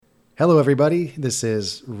Hello, everybody. This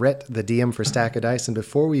is Rhett, the DM for Stack of Dice. And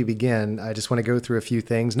before we begin, I just want to go through a few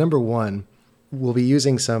things. Number one, we'll be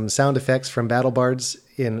using some sound effects from BattleBards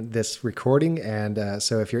in this recording. And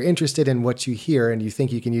so if you're interested in what you hear and you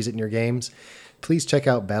think you can use it in your games, please check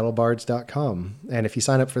out battlebards.com. And if you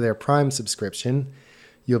sign up for their Prime subscription,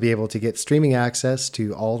 you'll be able to get streaming access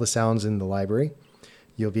to all the sounds in the library.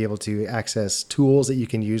 You'll be able to access tools that you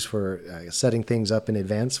can use for setting things up in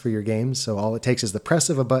advance for your games. So all it takes is the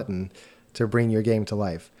press of a button to bring your game to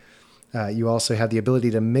life. You also have the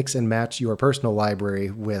ability to mix and match your personal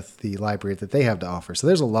library with the library that they have to offer. So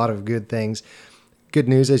there's a lot of good things. Good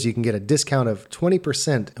news is you can get a discount of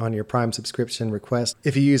 20% on your Prime subscription request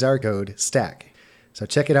if you use our code STACK. So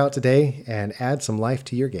check it out today and add some life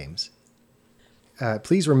to your games.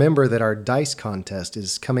 Please remember that our dice contest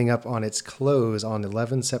is coming up on its close on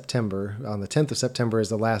 11 September. On the 10th of September is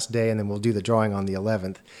the last day, and then we'll do the drawing on the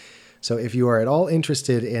 11th. So if you are at all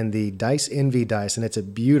interested in the Dice Envy dice, and it's a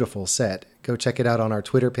beautiful set, go check it out on our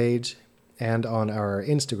Twitter page and on our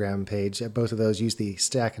Instagram page. Both of those use the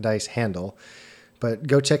Stack Dice handle. But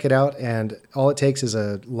go check it out, and all it takes is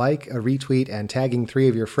a like, a retweet, and tagging 3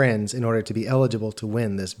 of your friends in order to be eligible to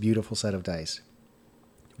win this beautiful set of dice.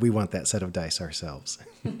 We want that set of dice ourselves.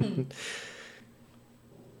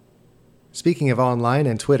 Speaking of online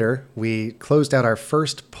and Twitter, we closed out our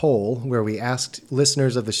first poll where we asked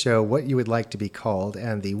listeners of the show what you would like to be called,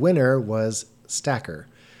 and the winner was Stacker.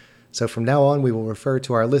 So from now on, we will refer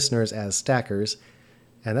to our listeners as Stackers,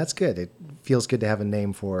 and that's good. It feels good to have a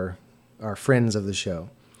name for our friends of the show.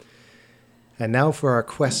 And now for our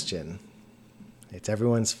question. It's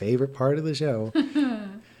everyone's favorite part of the show.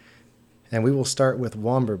 And we will start with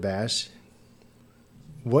Womberbash.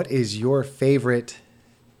 What is your favorite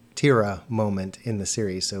Tira moment in the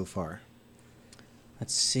series so far?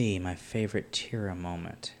 Let's see, my favorite Tira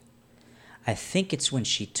moment. I think it's when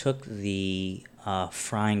she took the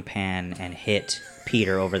frying pan and hit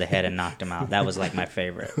Peter over the head and knocked him out. That was like my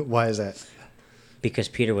favorite. Why is that? Because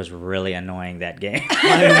Peter was really annoying that game.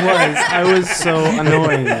 I was so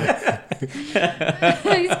annoying. He's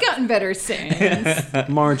gotten better since.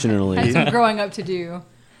 Marginally. Had some growing up to do.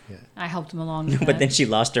 Yeah. I helped him along with But that. then she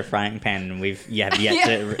lost her frying pan, and you have yet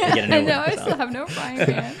to get a new one. No, I still have no frying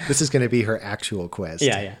pan. This is going to be her actual quest.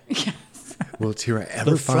 Yeah. Yes. Will Tira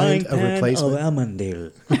ever find a replacement? Of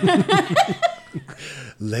Amandale.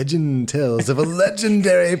 Legend tells of a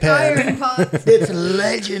legendary pan. Iron pot. It's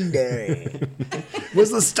legendary.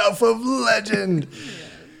 Was the stuff of legend. Yes.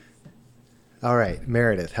 All right,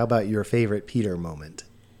 Meredith, how about your favorite Peter moment?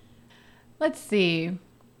 Let's see.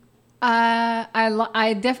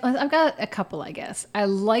 I definitely, I've got a couple, I guess. I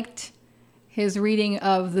liked his reading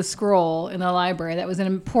of the scroll in the library. That was an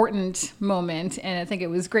important moment, and I think it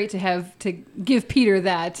was great to give Peter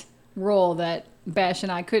that role that Bash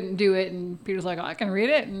and I couldn't do it, and Peter's like, oh, I can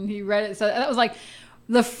read it, and he read it. So that was like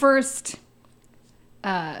the first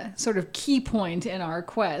sort of key point in our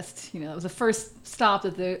quest. It was the first stop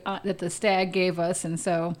that the stag gave us, and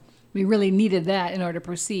so we really needed that in order to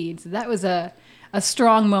proceed. So that was a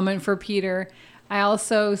strong moment for Peter. I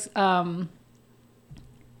also,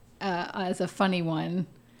 as a funny one,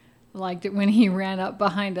 liked it when he ran up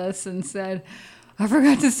behind us and said, I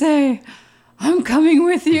forgot to say, I'm coming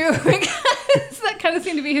with you. Because that kind of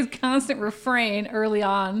seemed to be his constant refrain early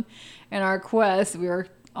on in our quest. We were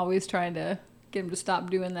always trying to get him to stop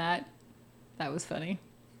doing that. That was funny.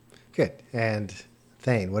 Good. And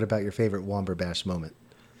Thane, what about your favorite Womberbash moment?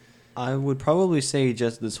 I would probably say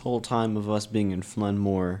just this whole time of us being in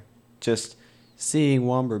Flenmore, just seeing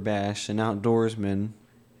Womberbash, an outdoorsman,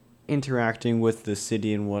 interacting with the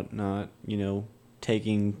city and whatnot,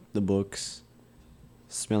 taking the books,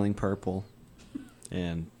 smelling purple,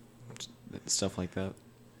 and stuff like that.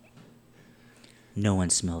 No one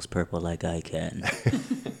smells purple like I can.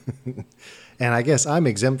 And I guess I'm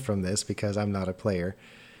exempt from this because I'm not a player.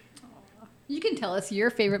 You can tell us your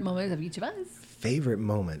favorite moments of each of us. Favorite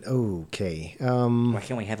moment? Okay. Why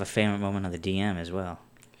can't we have a favorite moment of the DM as well?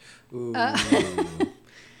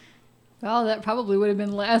 Well, that probably would have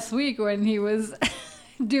been last week when he was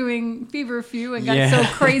doing Feverfew and got so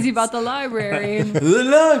crazy about the library. And The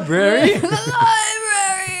library! the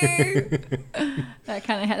library! that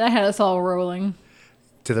had us all rolling.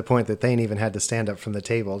 To the point that Thane even had to stand up from the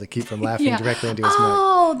table to keep from laughing directly into his mic.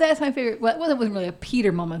 Oh, that's my favorite. Well, that wasn't really a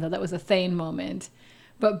Peter moment, though. That was a Thane moment.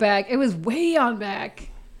 But it was way on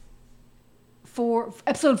back. For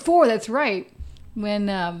episode 4, that's right.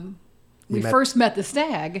 When we first met the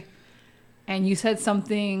stag. And you said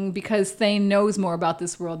something because Thane knows more about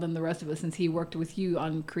this world than the rest of us since he worked with you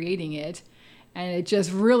on creating it. And it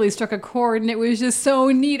just really struck a chord, and it was just so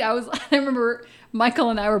neat. I remember Michael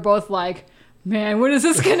and I were both like, man, what is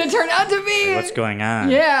this going to turn out to be? What's going on?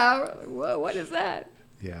 Yeah. What is that?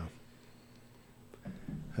 Yeah.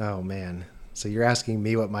 Oh, man. So you're asking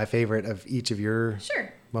me what my favorite of each of your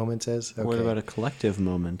Sure. moments is? Okay. What about a collective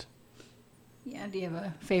moment? Yeah. Do you have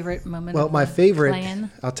a favorite moment? Well, of my the favorite,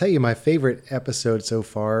 plan? I'll tell you, my favorite episode so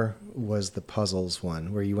far was the puzzles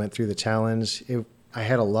one, where you went through the challenge. I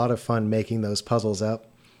had a lot of fun making those puzzles up,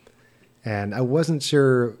 and I wasn't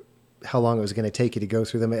sure how long it was going to take you to go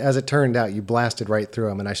through them. As it turned out, you blasted right through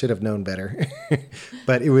them, and I should have known better.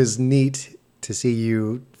 But it was neat to see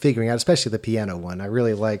you figuring out, especially the piano one. I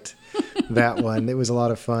really liked that one. It was a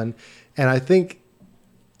lot of fun. And I think,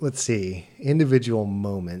 let's see, individual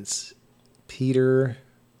moments. Peter,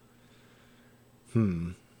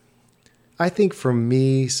 I think for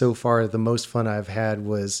me so far, the most fun I've had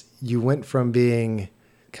was you went from being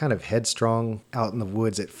kind of headstrong out in the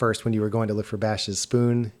woods at first when you were going to look for Bash's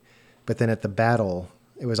spoon, but then at the battle,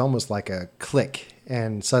 it was almost like a click,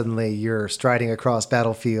 and suddenly you're striding across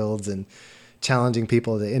battlefields and challenging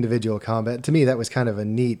people to individual combat. To me, that was kind of a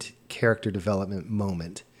neat character development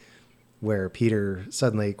moment where Peter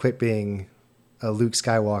suddenly quit being a Luke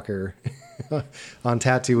Skywalker on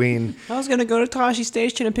Tatooine. I was going to go to Tashi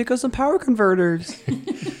Station and pick up some power converters.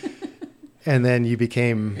 And then you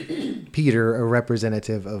became Peter, a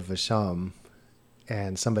representative of Vasham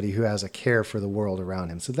and somebody who has a care for the world around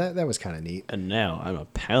him. So that was kind of neat. And now I'm a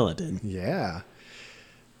paladin. Yeah.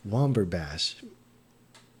 Womberbash.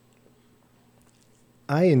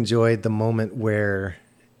 I enjoyed the moment where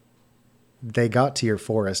they got to your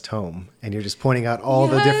forest home and you're just pointing out all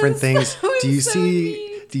the different things. That was Do you so see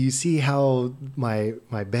neat. do you see how my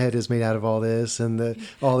bed is made out of all this and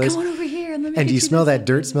all this? Come on over here and let me And get do you smell this that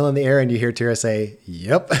dirt smell in the air? And you hear Tira say,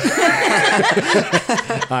 "Yep,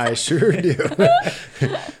 I sure do."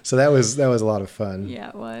 So that was a lot of fun. Yeah,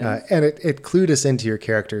 it was. And it clued us into your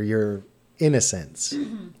character, your innocence,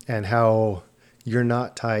 and how you're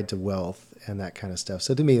not tied to wealth and that kind of stuff.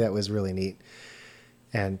 So to me, that was really neat.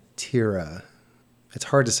 And Tira, it's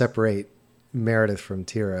hard to separate Meredith from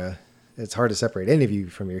Tira. It's hard to separate any of you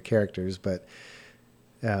from your characters, but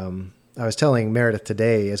I was telling Meredith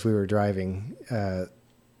today as we were driving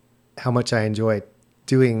how much I enjoy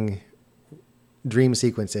doing dream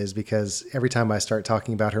sequences, because every time I start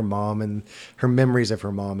talking about her mom and her memories of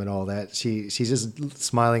her mom and all that, she's just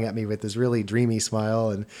smiling at me with this really dreamy smile,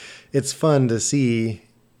 and it's fun to see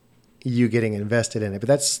you getting invested in it. But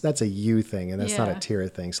that's a you thing, and that's not a Yeah. Tira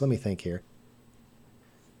thing. So let me think here.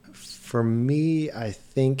 For me, I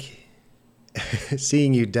think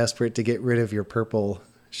seeing you desperate to get rid of your purple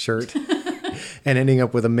shirt and ending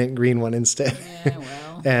up with a mint green one instead. Yeah,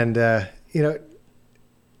 well. And,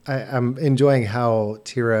 I'm enjoying how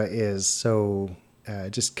Tira is so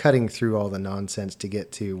just cutting through all the nonsense to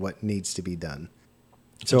get to what needs to be done.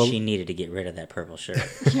 So she needed to get rid of that purple shirt.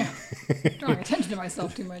 Yeah. Drawing attention to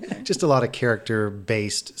myself too much. There. just a lot of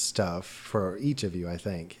character-based stuff for each of you, I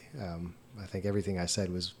think. I think everything I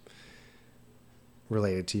said was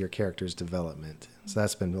related to your character's development. So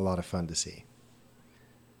that's been a lot of fun to see.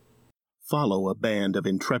 Follow a band of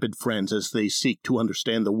intrepid friends as they seek to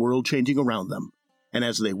understand the world changing around them, and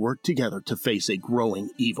as they work together to face a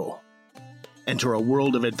growing evil. Enter a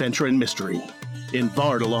world of adventure and mystery in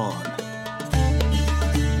Vardalon.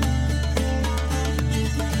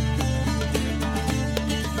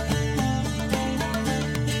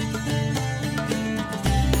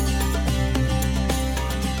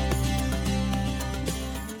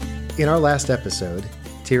 In our last episode,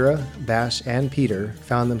 Tira, Bash, and Peter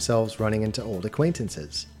found themselves running into old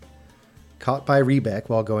acquaintances. Caught by Rebeck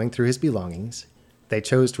while going through his belongings, they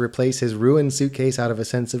chose to replace his ruined suitcase out of a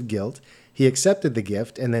sense of guilt. He accepted the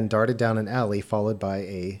gift and then darted down an alley, followed by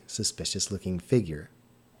a suspicious-looking figure.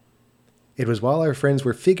 It was while our friends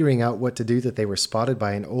were figuring out what to do that they were spotted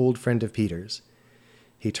by an old friend of Peter's.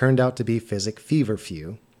 He turned out to be Physic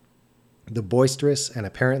Feverfew, the boisterous and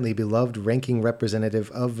apparently beloved ranking representative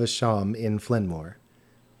of Vasham in Flenmore.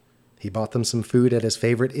 He bought them some food at his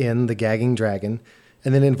favorite inn, the Gagging Dragon,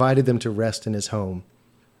 and then invited them to rest in his home.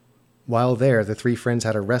 While there, the three friends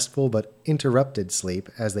had a restful but interrupted sleep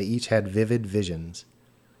as they each had vivid visions.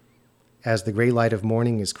 As the gray light of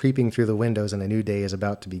morning is creeping through the windows and a new day is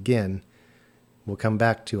about to begin, we'll come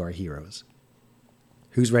back to our heroes.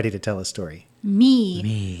 Who's ready to tell a story?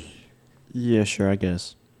 Me. Yeah, sure, I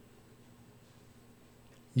guess.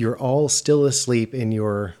 You're all still asleep in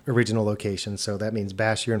your original location, so that means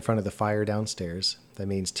Bash, you're in front of the fire downstairs. That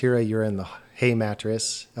means Tira, you're in the hay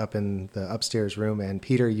mattress up in the upstairs room, and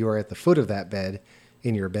Peter, you are at the foot of that bed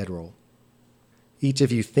in your bedroll. Each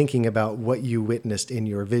of you thinking about what you witnessed in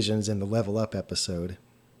your visions in the Level Up episode.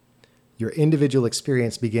 Your individual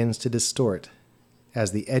experience begins to distort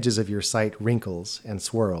as the edges of your sight wrinkles and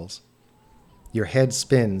swirls. Your head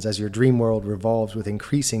spins as your dream world revolves with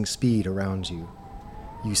increasing speed around you.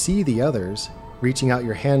 You see the others, reaching out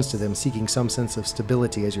your hands to them, seeking some sense of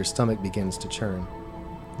stability as your stomach begins to churn.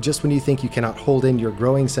 Just when you think you cannot hold in your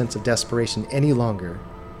growing sense of desperation any longer,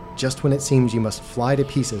 just when it seems you must fly to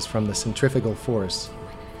pieces from the centrifugal force,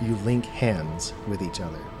 you link hands with each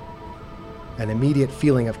other. An immediate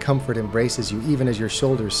feeling of comfort embraces you even as your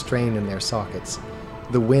shoulders strain in their sockets.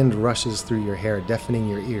 The wind rushes through your hair, deafening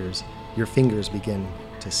your ears. Your fingers begin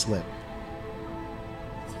to slip.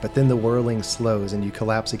 But then the whirling slows and you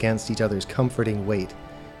collapse against each other's comforting weight,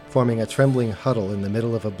 forming a trembling huddle in the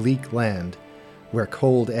middle of a bleak land where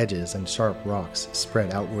cold edges and sharp rocks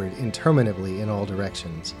spread outward interminably in all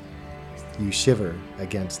directions. You shiver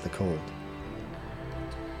against the cold.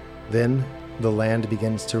 Then the land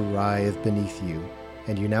begins to writhe beneath you,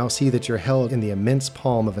 and you now see that you're held in the immense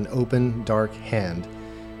palm of an open, dark hand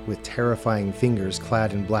with terrifying fingers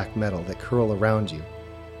clad in black metal that curl around you.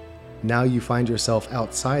 Now you find yourself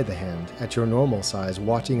outside the hand, at your normal size,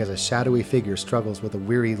 watching as a shadowy figure struggles with a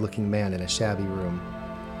weary-looking man in a shabby room.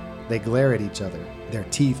 They glare at each other, their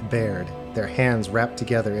teeth bared, their hands wrapped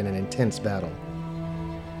together in an intense battle.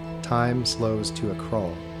 Time slows to a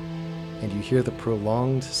crawl, and you hear the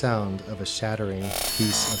prolonged sound of a shattering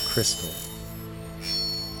piece of crystal.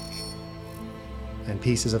 And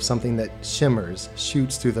pieces of something that shimmers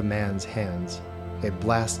shoots through the man's hands. It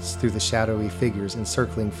blasts through the shadowy figures'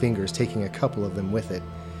 encircling fingers, taking a couple of them with it,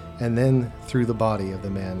 and then through the body of the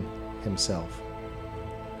man himself.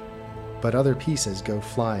 But other pieces go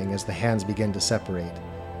flying as the hands begin to separate.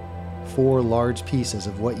 4 large pieces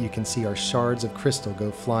of what you can see are shards of crystal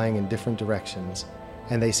go flying in different directions,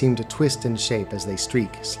 and they seem to twist in shape as they streak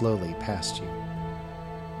slowly past you.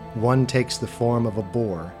 One takes the form of a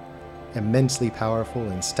boar. Immensely powerful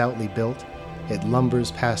and stoutly built, it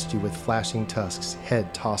lumbers past you with flashing tusks,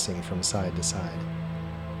 head tossing from side to side.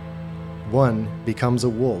 One becomes a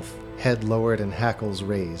wolf, head lowered and hackles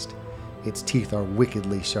raised. Its teeth are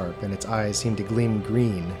wickedly sharp, and its eyes seem to gleam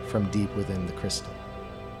green from deep within the crystal.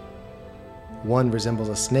 One resembles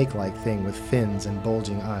a snake-like thing with fins and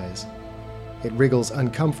bulging eyes. It wriggles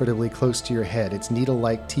uncomfortably close to your head, its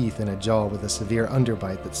needle-like teeth in a jaw with a severe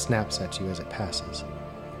underbite that snaps at you as it passes.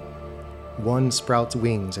 One sprouts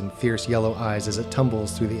wings and fierce yellow eyes as it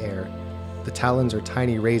tumbles through the air. The talons are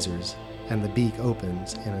tiny razors, and the beak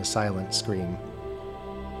opens in a silent scream.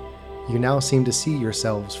 You now seem to see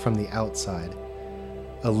yourselves from the outside.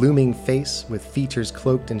 A looming face with features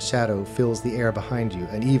cloaked in shadow fills the air behind you,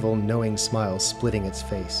 an evil, knowing smile splitting its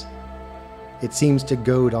face. It seems to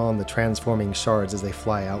goad on the transforming shards as they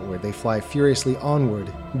fly outward. They fly furiously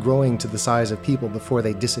onward, growing to the size of people before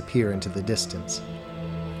they disappear into the distance.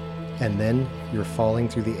 And then you're falling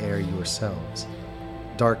through the air yourselves,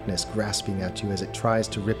 darkness grasping at you as it tries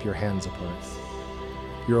to rip your hands apart.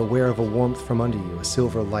 You're aware of a warmth from under you, a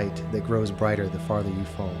silver light that grows brighter the farther you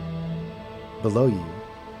fall. Below you,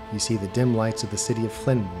 you see the dim lights of the city of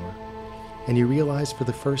Flynnmore, and you realize for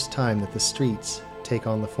the first time that the streets take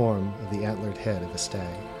on the form of the antlered head of a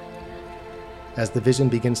stag. As the vision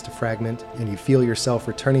begins to fragment and you feel yourself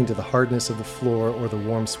returning to the hardness of the floor or the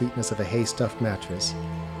warm sweetness of a hay-stuffed mattress,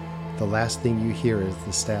 the last thing you hear is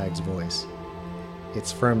the stag's voice,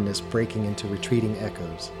 its firmness breaking into retreating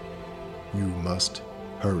echoes. You must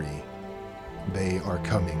hurry. They are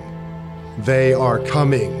coming. They are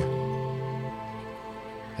coming!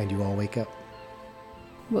 And you all wake up.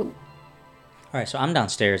 Whoa. All right, so I'm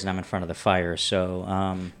downstairs and I'm in front of the fire,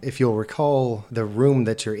 so... If you'll recall, the room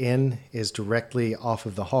that you're in is directly off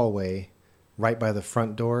of the hallway, right by the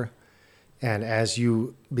front door. And as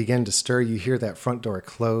you begin to stir, you hear that front door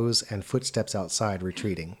close and footsteps outside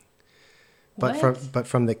retreating. But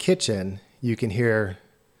from the kitchen, you can hear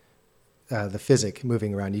the physic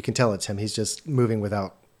moving around. You can tell it's him. He's just moving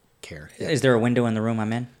without care. Is there a window in the room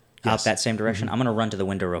I'm in? Yes. Out that same direction? I'm going to run to the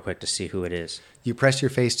window real quick to see who it is. You press your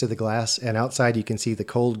face to the glass, and outside you can see the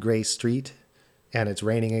cold gray street, and it's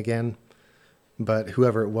raining again. But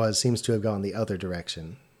whoever it was seems to have gone the other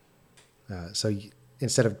direction.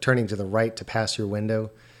 Instead of turning to the right to pass your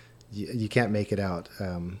window, you can't make it out.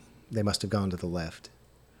 They must have gone to the left.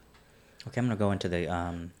 Okay, I'm going to go into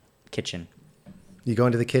the kitchen. You go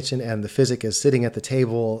into the kitchen, and the physic is sitting at the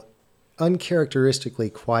table,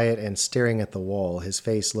 uncharacteristically quiet and staring at the wall. His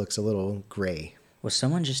face looks a little gray. Was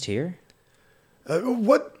someone just here?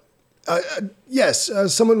 What? Yes,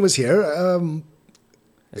 someone was here.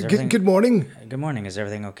 Good morning. Good morning. Is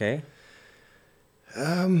everything okay?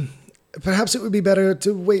 Perhaps it would be better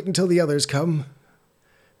to wait until the others come.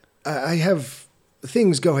 I have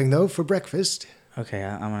things going, though, for breakfast. Okay,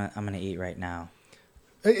 I'm gonna eat right now.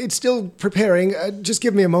 It's still preparing. Just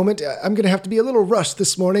give me a moment. I'm going to have to be a little rushed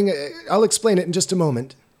this morning. I'll explain it in just a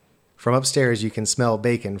moment. From upstairs, you can smell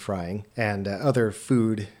bacon frying and other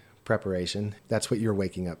food preparation. That's what you're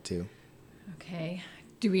waking up to. Okay.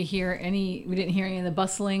 Do we hear any? We didn't hear any of the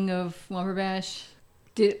bustling of Womberbash.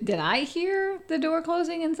 Did I hear the door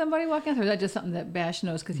closing and somebody walking out, or is that just something that Bash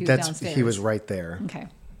knows because he was downstairs? He was right there. Okay.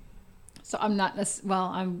 So I'm not. I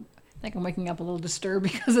think I'm waking up a little disturbed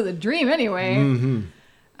because of the dream anyway. Mm-hmm.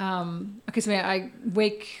 Okay, so I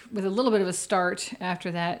wake with a little bit of a start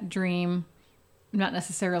after that dream. I'm not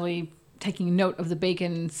necessarily taking note of the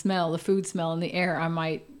bacon smell, the food smell in the air. I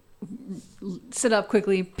might sit up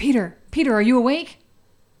quickly. Peter, are you awake?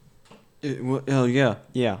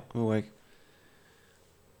 Yeah, I'm awake.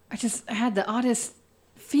 I had the oddest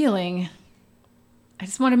feeling. I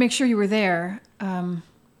just wanted to make sure you were there.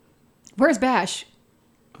 Where's Bash?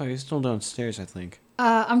 Oh, he's still downstairs, I think.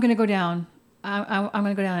 I'm gonna go down. I'm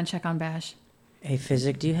gonna go down and check on Bash. Hey,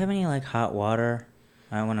 Physic, do you have any like hot water?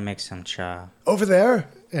 I want to make some cha. Over there.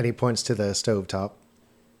 And he points to the stovetop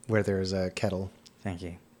where there's a kettle. Thank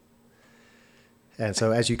you. And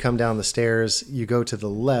so as you come down the stairs, you go to the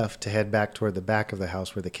left to head back toward the back of the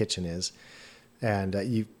house where the kitchen is. And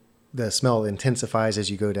the smell intensifies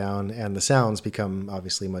as you go down, and the sounds become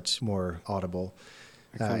obviously much more audible.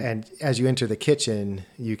 And as you enter the kitchen,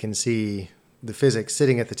 you can see the Physic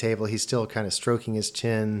sitting at the table. He's still kind of stroking his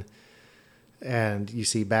chin. And you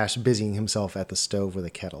see Bash busying himself at the stove with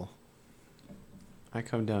a kettle. I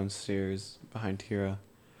come downstairs behind Tira.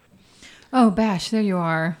 Oh, Bash, there you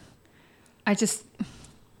are. I just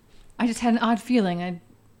had an odd feeling.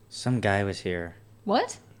 Some guy was here.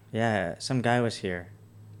 What? Yeah, some guy was here.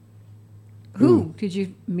 Who? Did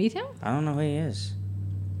you meet him? I don't know who he is.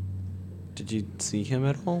 Did you see him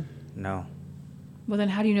at all? No. Well, then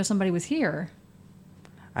how do you know somebody was here?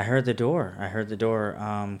 I heard the door.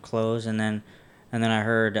 Close, and then I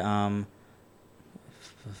heard in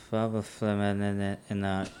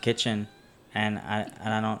the kitchen, and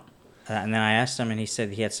then I asked him, and he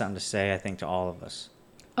said he had something to say. I think to all of us.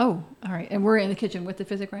 Oh, all right. And we're in the kitchen with the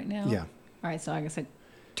Physic right now. Yeah. All right. So I guess I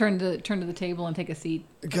turn to the table and take a seat.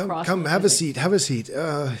 Come, have a seat. Have a seat.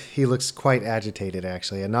 He looks quite agitated,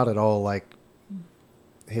 actually, and not at all like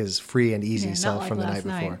his free and easy self like from the night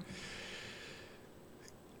last before. night.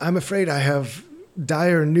 I'm afraid I have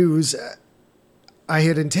dire news. I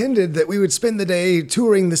had intended that we would spend the day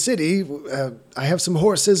touring the city. I have some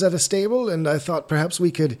horses at a stable, and I thought perhaps we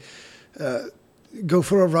could go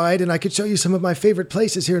for a ride, and I could show you some of my favorite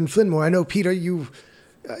places here in Flynnmore. I know, Peter, you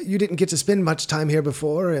didn't get to spend much time here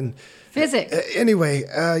before, and Physic. Anyway,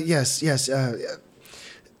 yes.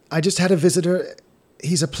 I just had a visitor.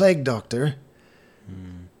 He's a plague doctor.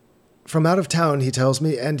 From out of town, he tells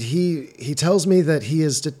me, and he tells me that he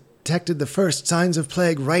has detected the first signs of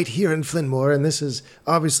plague right here in Flynnmore, and this is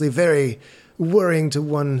obviously very worrying to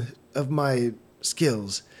one of my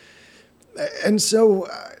skills. And so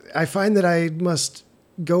I find that I must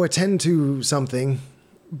go attend to something,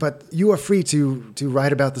 but you are free to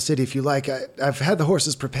ride about the city if you like. I've had the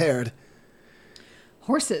horses prepared.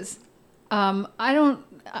 Horses.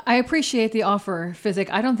 I appreciate the offer,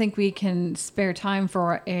 Physic. I don't think we can spare time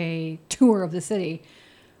for a tour of the city.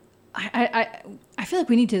 I feel like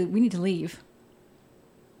we need to leave.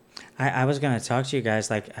 I was gonna talk to you guys.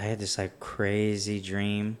 Like I had this like crazy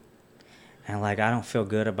dream, and like I don't feel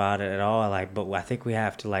good about it at all. Like, but I think we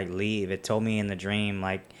have to like leave. It told me in the dream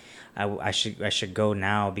like I should go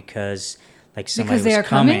now because like somebody because they was are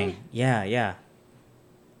coming. coming? Yeah.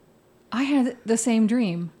 I had the same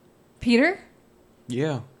dream. Peter?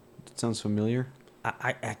 Yeah, that sounds familiar.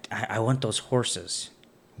 I want those horses.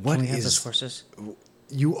 What Can we have is- those horses?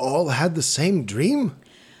 You all had the same dream?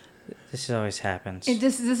 This always happens.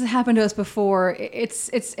 This has happened to us before. It's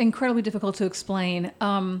incredibly difficult to explain.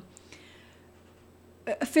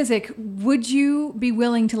 Physic, would you be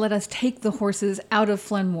willing to let us take the horses out of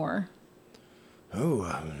Flynnmore?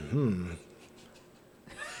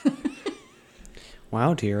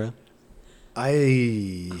 Wow, Tira. I...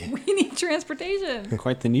 We need transportation.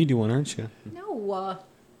 Quite the needy one, aren't you? No.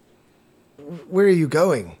 Where are you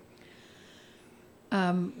going?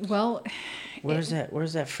 Well, Where's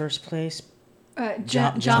that first place?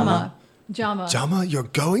 Jama. Jama? You're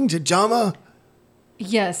going to Jama?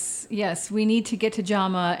 Yes. We need to get to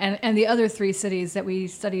Jama and the other 3 cities that we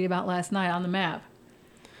studied about last night on the map.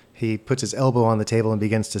 He puts his elbow on the table and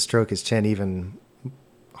begins to stroke his chin even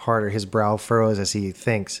harder. His brow furrows as he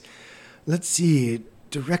thinks. Let's see.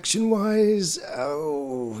 Direction-wise,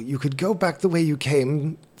 oh, you could go back the way you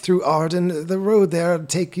came through Arden. The road there would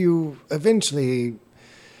take you eventually.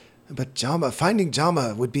 But finding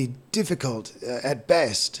Jama would be difficult at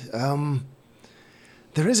best.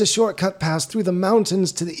 There is a shortcut pass through the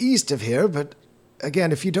mountains to the east of here, but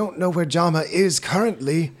again, if you don't know where Jama is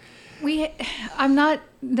currently... I'm not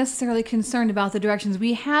necessarily concerned about the directions.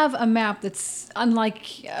 We have a map that's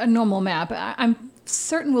unlike a normal map. I'm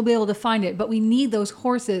certain we'll be able to find it, but we need those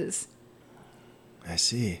horses. I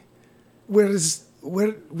see. Where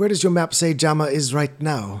does your map say Jama is right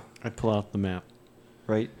now? I pull out the map.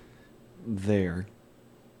 Right there.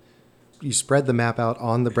 You spread the map out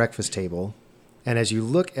on the breakfast table, and as you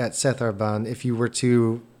look at Setharban, if you were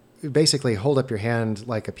to basically hold up your hand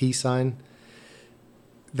like a peace sign,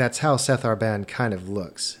 that's how Setharban kind of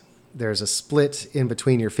looks. There's a split in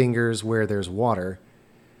between your fingers where there's water,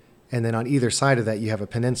 and then on either side of that you have a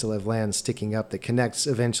peninsula of land sticking up that connects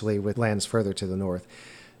eventually with lands further to the north.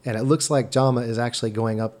 And it looks like Jama is actually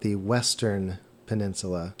going up the western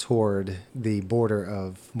peninsula toward the border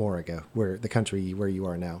of Moraga, where the country where you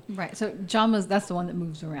are now. Right. So Jama's, that's the one that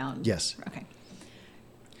moves around. Yes. Okay.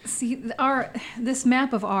 See, this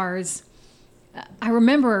map of ours, I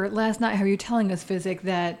remember last night how you were telling us, Physic,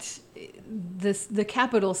 that the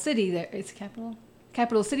capital city there, it's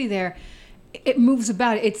capital city there, it moves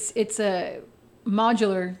about. It's a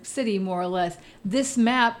modular city, more or less. This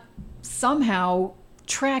map somehow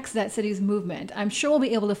tracks that city's movement. I'm sure we'll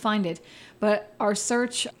be able to find it, but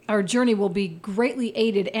our journey will be greatly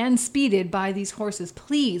aided and speeded by these horses.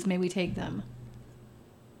 Please, may we take them?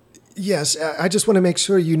 Yes, I just want to make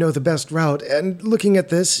sure you know the best route. And looking at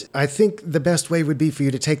this, I think the best way would be for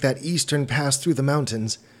you to take that eastern pass through the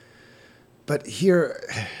mountains. But here,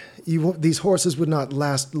 these horses would not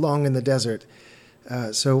last long in the desert.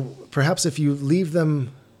 So perhaps if you leave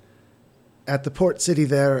them at the port city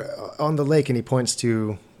there on the lake, and he points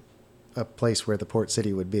to a place where the port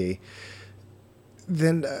city would be,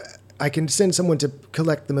 then I can send someone to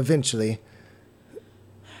collect them eventually.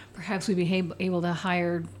 Perhaps we'd be able to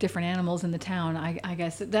hire different animals in the town. I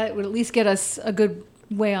guess that would at least get us a good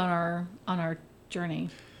way on our journey.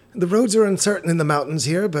 The roads are uncertain in the mountains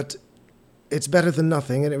here, but it's better than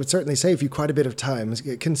nothing, and it would certainly save you quite a bit of time,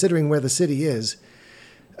 considering where the city is.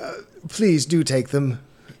 Please do take them.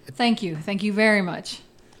 Thank you. Thank you very much.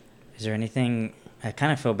 Is there anything... I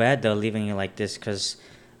kind of feel bad, though, leaving you like this, because,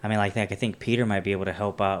 I mean, like, I think Peter might be able to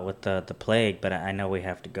help out with the plague, but I know we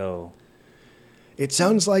have to go. It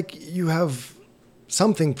sounds like you have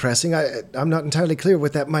something pressing. I'm not entirely clear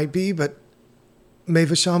what that might be, but may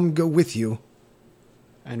Vasham go with you.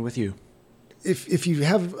 And with you. If you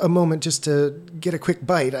have a moment just to get a quick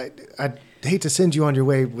bite, I'd hate to send you on your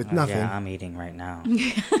way with nothing. Yeah, I'm eating right now.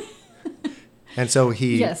 And so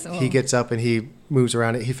he gets up and he moves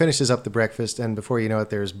around it. He finishes up the breakfast, and before you know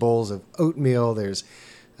it, there's bowls of oatmeal, there's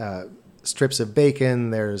strips of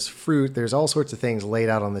bacon, there's fruit, there's all sorts of things laid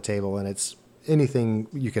out on the table, and it's anything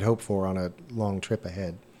you could hope for on a long trip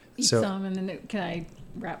ahead. Eat some, and then can I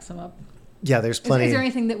wrap some up? Yeah, there's plenty. Is there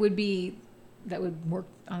anything that would work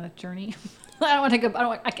on a journey? I don't want to take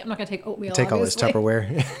I'm not going to take oatmeal. Take obviously. all this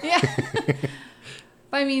Tupperware. Yeah.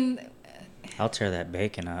 But I mean, I'll tear that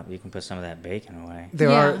bacon up. You can put some of that bacon away.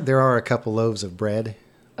 There are a couple loaves of bread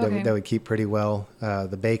Okay. that would keep pretty well.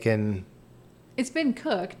 The bacon. It's been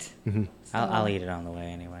cooked. Mm-hmm. So I'll eat it on the way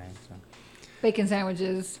anyway. So. bacon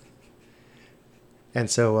sandwiches. And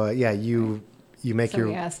so you make So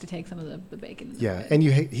we asked to take some of the bacon. Yeah, and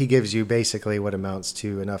he gives you basically what amounts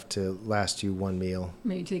to enough to last you one meal.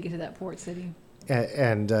 Maybe to get to that port city.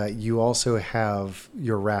 And you also have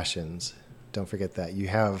your rations. Don't forget that. You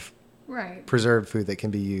have Right. preserved food that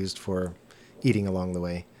can be used for eating along the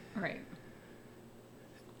way. Right.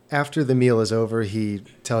 After the meal is over, he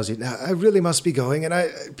tells you, "Now, I really must be going.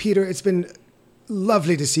 And Peter, it's been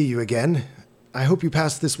lovely to see you again. I hope you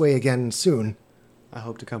pass this way again soon. I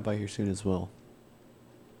hope to come by here soon as well.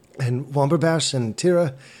 And Womberbash and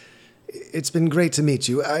Tira, it's been great to meet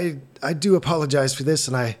you. I do apologize for this,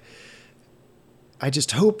 and I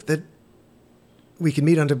just hope that we can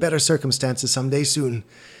meet under better circumstances someday soon."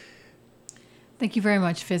 Thank you very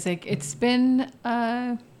much, Physic. It's been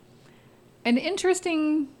an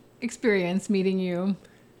interesting experience meeting you.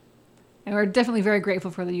 And we're definitely very grateful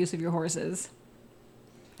for the use of your horses.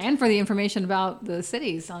 And for the information about the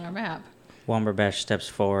cities on our map. Womberbash steps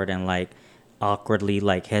forward and awkwardly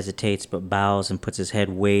hesitates but bows and puts his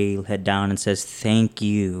head down and says, "Thank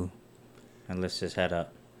you," and lifts his head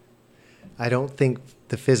up. I don't think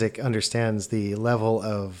the Physic understands the level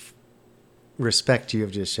of respect you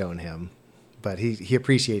have just shown him, but he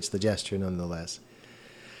appreciates the gesture nonetheless.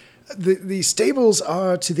 The stables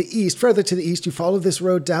are to the east, further to the east. You follow this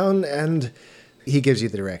road down, and he gives you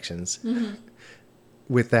the directions. Mm-hmm.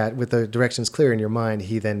 With the directions clear in your mind,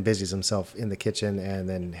 he then busies himself in the kitchen and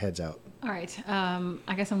then heads out. All right.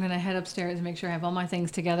 I guess I'm going to head upstairs and make sure I have all my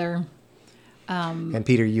things together. And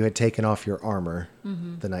Peter, you had taken off your armor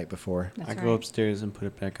the night before. I go upstairs and put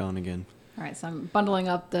it back on again. All right, so I'm bundling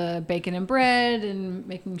up the bacon and bread and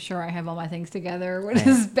making sure I have all my things together. What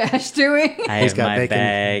is Bash doing? I have my bacon.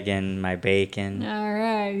 Bag and my bacon. All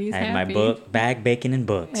right, he's happy. I have my book, bag, bacon, and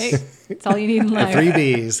books. Hey, that's all you need in life. 3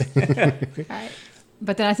 B's. All right,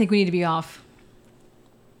 but then I think we need to be off.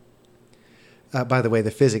 By the way,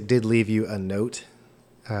 the Physic did leave you a note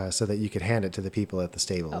so that you could hand it to the people at the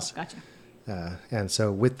stables. Oh, gotcha. And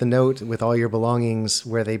so with the note, with all your belongings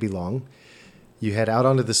where they belong, you head out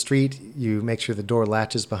onto the street, you make sure the door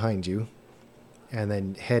latches behind you, and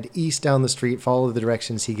then head east down the street, follow the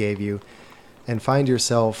directions he gave you, and find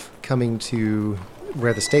yourself coming to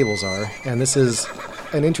where the stables are. And this is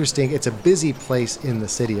it's a busy place in the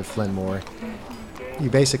city of Flenmore.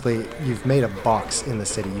 You've made a box in the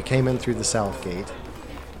city. You came in through the south gate.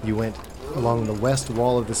 You went along the west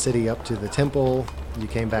wall of the city up to the temple. You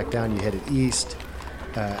came back down, you headed east.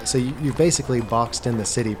 So you've basically boxed in the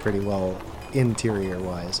city pretty well,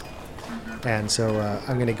 interior-wise. And so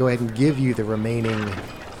I'm going to go ahead and give you the remaining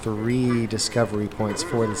 3 discovery points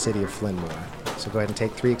for the city of Flenmore. So go ahead and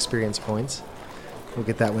take 3 experience points. We'll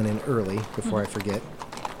get that one in early before I forget.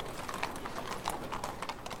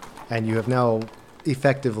 And you have now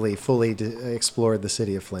effectively fully explored the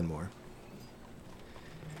city of Flenmore.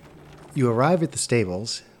 You arrive at the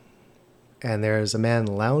stables, and there's a man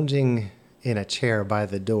lounging in a chair by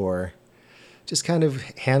the door, just kind of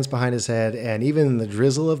hands behind his head, and even in the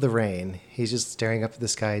drizzle of the rain, he's just staring up at the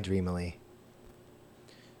sky dreamily.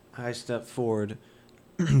 I step forward.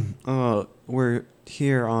 We're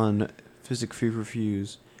here on Physic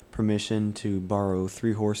Feverfew's permission to borrow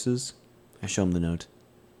 3 horses. I show him the note.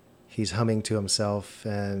 He's humming to himself,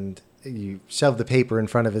 and you shove the paper in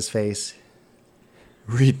front of his face.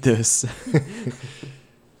 Read this.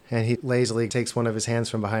 And he lazily takes one of his hands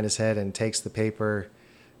from behind his head and takes the paper,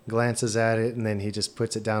 glances at it, and then he just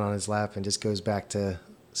puts it down on his lap and just goes back to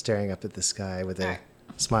staring up at the sky with a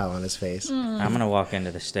smile on his face. I'm going to walk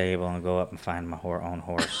into the stable and go up and find my own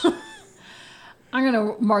horse. I'm going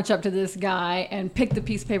to march up to this guy and pick the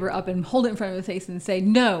piece of paper up and hold it in front of his face and say,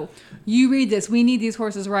 "No, you read this. We need these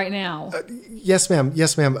horses right now." Yes, ma'am.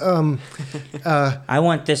 Yes, ma'am. I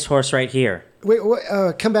want this horse right here. Wait,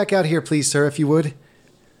 come back out here, please, sir, if you would.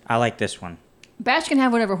 I like this one. Bash can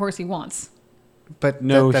have whatever horse he wants. But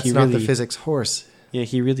no, that's not the Physics horse. Yeah,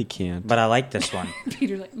 he really can't. But I like this one.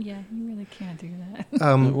 Peter's like, "Yeah, you really can't do that."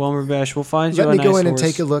 Wilmer Bash, we'll find you a nice horse. Let me go in and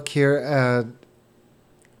take a look here.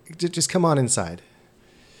 Just come on inside.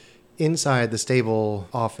 Inside, the stable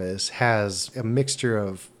office has a mixture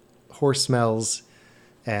of horse smells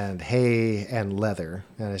and hay and leather.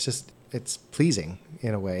 And it's pleasing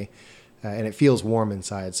in a way. And it feels warm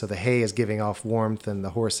inside. So the hay is giving off warmth and the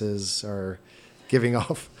horses are giving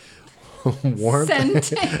off warmth.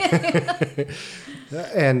 Scent.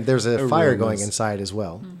 And there's a fire going inside as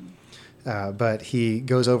well. Mm-hmm. But he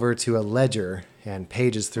goes over to a ledger and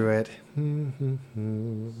pages through it. And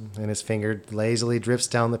his finger lazily drifts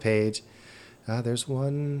down the page. There's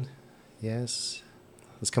one. Yes.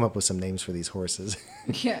 Let's come up with some names for these horses.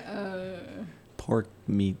 Yeah. Pork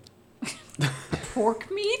meat.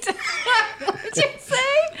 Pork meat? What did you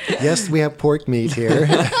say? Yes, we have pork meat here.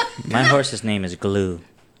 My horse's name is Glue.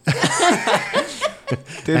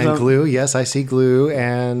 And Glue. Yes, I see Glue.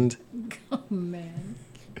 And... Oh, man.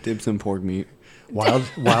 Dibs and pork meat.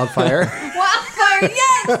 Wildfire. Wildfire,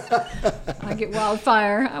 yes! I get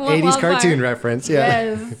Wildfire. I want 80s Wildfire. cartoon reference, yeah.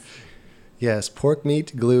 Yes. Yes, pork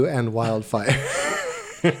meat, Glue, and Wildfire.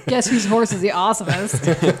 Guess whose horse is the awesomest?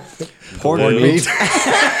 Pork meat.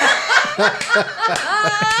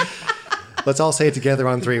 Let's all say it together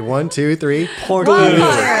on 3. 1, 2, 3. Pork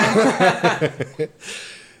Wildfire.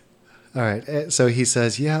 All right. So he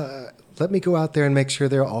says, let me go out there and make sure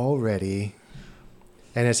they're all ready.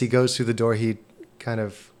 And as he goes through the door, he kind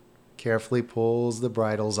of carefully pulls the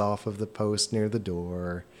bridles off of the post near the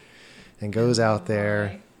door and goes out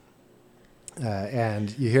there.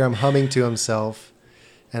 And you hear him humming to himself.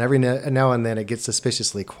 And every now and then it gets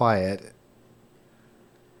suspiciously quiet.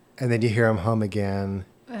 And then you hear him hum again.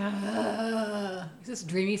 Is this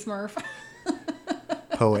Dreamy Smurf?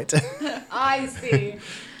 Poet. I see.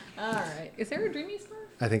 All right. Is there a Dreamy Smurf?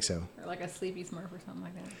 I think so. Or like a Sleepy Smurf or something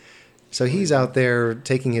like that? So he's out there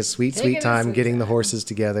taking his sweet time, getting the horses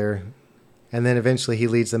together. And then eventually he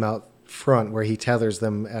leads them out front where he tethers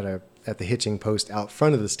them at a at the hitching post out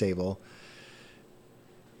front of the stable.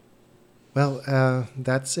 Well,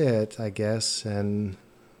 that's it, I guess. And,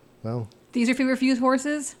 well, These are Feverfew's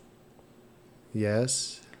horses?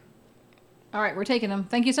 yes. All right, we're taking them.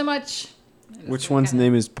 Thank you so much. Which one's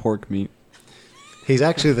name is Pork Meat? He's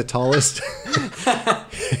actually the tallest.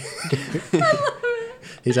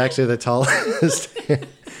 He's actually the tallest.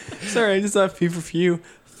 Sorry, I just thought few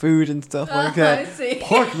food and stuff like that. I see.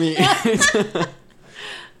 Pork Meat.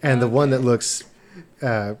 And the one that looks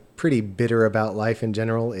pretty bitter about life in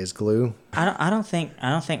general is Glue. I don't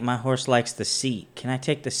think my horse likes the seat. Can I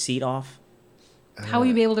take the seat off? How will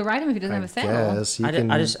you be able to ride him if he doesn't have a saddle? Guess you I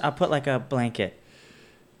can. I'll put like a blanket.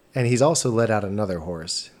 And he's also let out another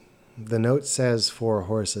horse. The note says 4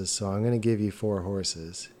 horses, so I'm going to give you 4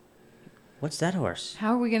 horses. What's that horse?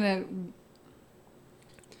 How are we going to...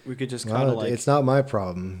 We could just kind of Well, like... it's not my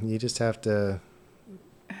problem. You just have to.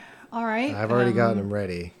 All right. I've already gotten him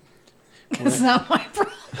ready. It's not my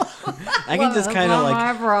problem. I can just kind of Not like...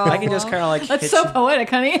 my problem. I can just kind of like... That's hitch- so poetic,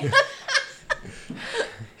 honey.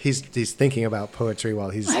 He's thinking about poetry while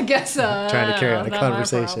he's I guess trying to carry on a not my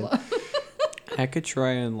conversation. problem. I could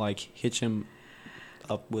try and like hitch him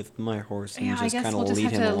up with my horse and Yeah, I just guess kind we'll of just lead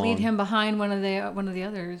have him to along. lead him behind one of the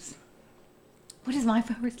others. What does my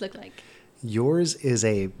horse look like? Yours is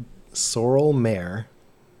a sorrel mare.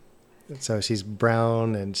 So she's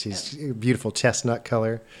brown and she's a beautiful chestnut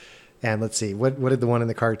color. And let's see, what did the one in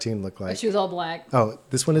the cartoon look like? She was all black. Oh,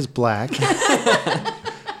 this one is black.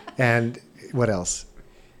 And what else?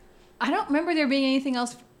 I don't remember there being anything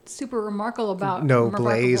else super remarkable about. No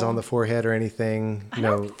blaze on the forehead or anything. I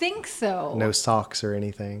No, don't think so. no socks or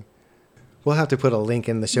anything. We'll have to put a link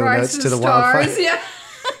in the show Rise notes to the stars, wildfire. Yeah.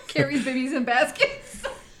 Carries babies in baskets.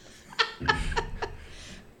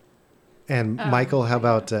 And Michael, how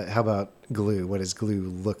about Glue? What does Glue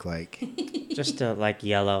look like? Just like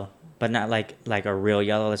yellow, but not like a real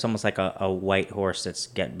yellow. It's almost like a white horse that's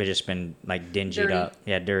just been like dingied Dirty. up.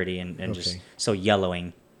 Yeah, dirty and just Okay. so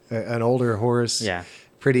yellowing. An older horse. Yeah.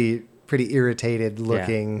 Pretty irritated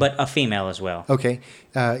looking. Yeah. But a female as well. Okay.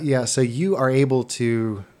 Yeah. So you are able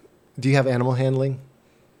to. Do you have animal handling?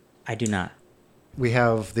 I do not. We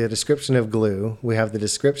have the description of Glue. We have the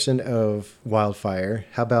description of Wildfire.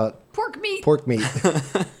 How about Pork meat. pork meat?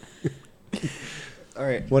 All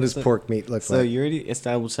right. What does so, pork meat look So like? you already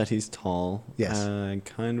established that he's tall. Yes. I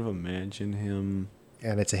kind of imagine him.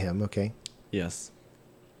 And it's a him. Okay. Yes.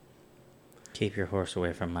 Keep your horse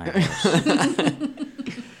away from my horse.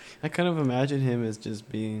 I kind of imagine him as just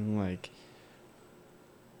being like.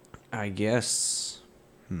 I guess.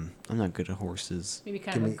 I'm not good at horses. Maybe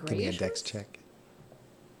kind Give of me, a give me a grayish. dex check.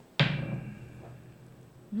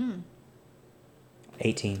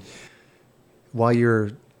 18. While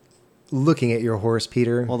you're looking at your horse,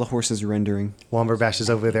 Peter, While the horse is rendering. Womberbash is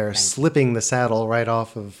over there slipping the saddle right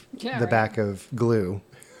off of Yeah, the right. back of Glue.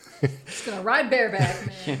 Just gonna ride bareback,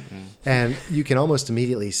 man. And you can almost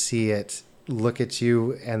immediately see it look at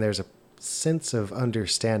you, and there's a sense of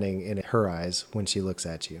understanding in her eyes when she looks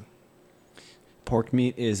at you. Pork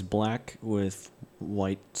meat is black with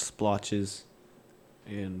white splotches.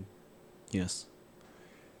 And yes.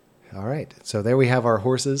 All right, so there we have our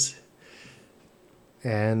horses,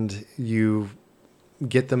 and you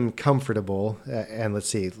get them comfortable. And let's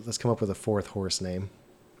see, let's come up with a 4th horse name.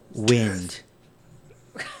 Wind.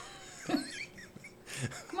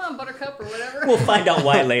 Come on, Buttercup or whatever. We'll find out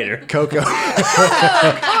why later. Coco.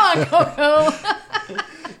 Come on, Coco.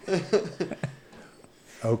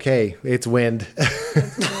 Okay, it's Wind.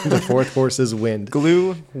 The 4th horse is Wind.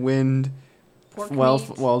 Glue, wind, Pork meat.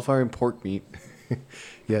 wildfire, and pork meat.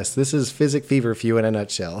 Yes, this is Physic Feverfew in a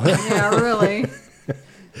nutshell. Yeah, really.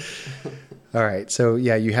 All right, so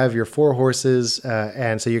yeah, you have your 4 horses,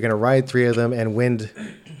 and so you're going to ride 3 of them, and Wind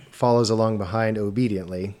follows along behind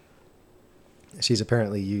obediently. She's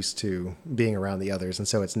apparently used to being around the others, and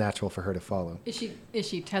so it's natural for her to follow. Is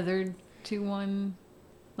she tethered to one?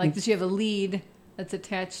 Like, does she have a lead that's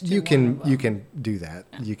attached to You one can of them? you can do that.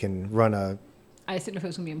 You can run a I just didn't know if it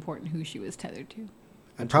was going to be important who she was tethered to.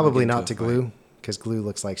 probably get into not to a fight. Glue, because Glue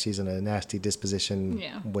looks like she's in a nasty disposition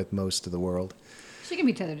Yeah. with most of the world. She can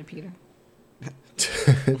be tethered to Peter.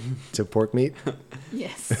 To pork meat.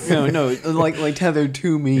 Yes. No, like tethered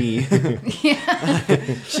to me. Yeah.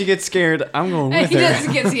 She gets scared. I'm going with He her.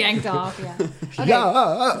 just gets yanked off. Yeah. Okay.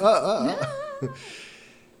 Yeah.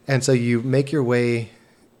 And so you make your way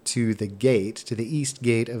to the gate, to the east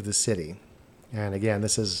gate of the city. And again,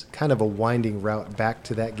 this is kind of a winding route back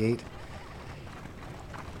to that gate.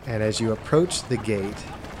 And as you approach the gate,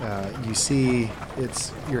 you see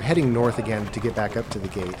you're heading north again to get back up to the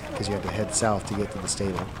gate because you had to head south to get to the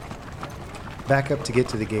stable. Back up to get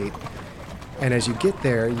to the gate, And as you get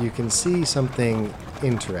there, you can see something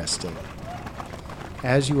interesting.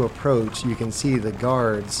 As you approach, you can see the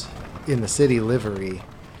guards in the city livery.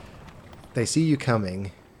 They see you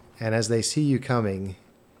coming, and as they see you coming,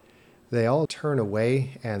 they all turn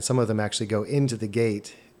away, and some of them actually go into the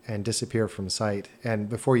gate and disappear from sight. And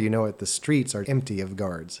before you know it, the streets are empty of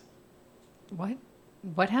guards. What?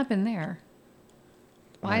 What happened there?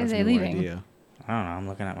 I Why are have they no leaving? idea. I don't know. I'm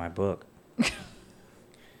looking at my book.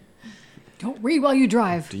 Don't read while you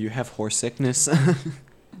drive. Do you have horse sickness? Yeah.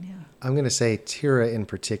 I'm going to say Tira in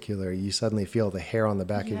particular, you suddenly feel the hair on the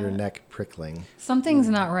back of your Yeah. neck prickling. Something's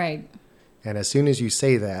not right. And as soon as you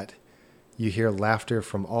say that, you hear laughter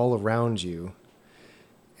from all around you,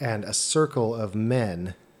 and a circle of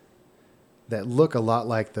men that look a lot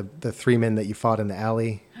like the three men that you fought in the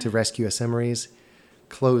alley to rescue Asemaries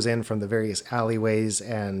close in from the various alleyways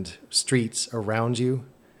and streets around you,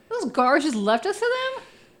 Those guards just left us to them?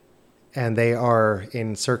 and they are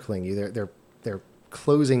encircling you. They're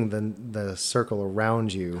closing the circle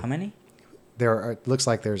around you. How many? There are, it looks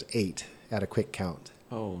like there's 8 at a quick count.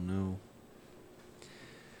 Oh no.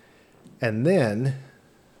 And then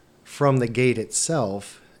from the gate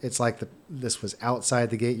itself, it's like this was outside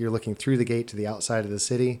the gate. You're looking through the gate to the outside of the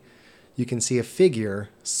city. You can see a figure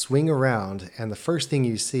swing around, and the first thing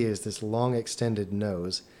you see is this long extended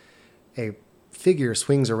nose. A figure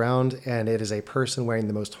swings around, and it is a person wearing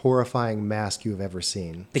the most horrifying mask you have ever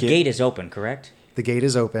seen. The gate is open, correct? The gate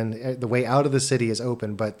is open. The way out of the city is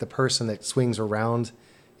open, but the person that swings around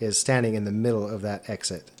is standing in the middle of that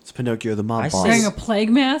exit. It's Pinocchio the mob I boss. say- Wearing a plague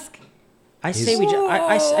mask? I say we.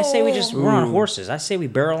 I say we just. We're on horses. I say we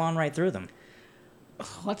barrel on right through them.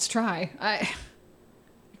 Let's try.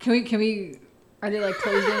 Can we? Are they like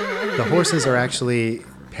closed in? The horses are actually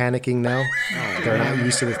panicking now. They're not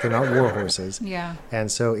used to this. They're not war horses. Yeah.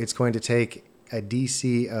 And so it's going to take a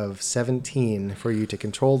DC of 17 for you to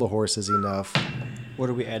control the horses enough. What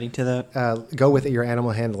are we adding to that? Go with your animal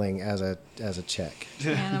handling as a check.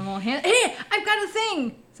 Animal hand. Hey, I've got a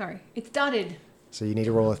thing. Sorry, it's dotted. So you need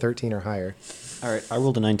to roll a 13 or higher. All right, I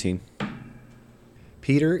rolled a 19.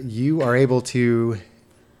 Peter, you are able to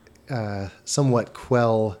somewhat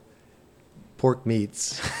quell pork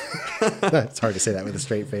meats. It's hard to say that with a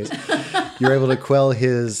straight face. You're able to quell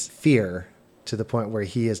his fear to the point where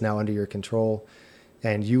he is now under your control,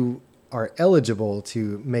 and you are eligible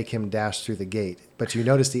to make him dash through the gate. But you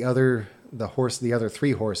notice the other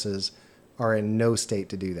 3 horses are in no state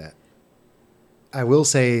to do that. I will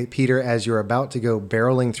say, Peter, as you're about to go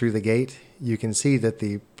barreling through the gate, you can see that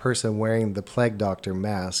the person wearing the plague doctor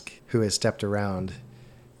mask who has stepped around,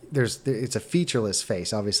 it's a featureless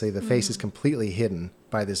face. Obviously, the face is completely hidden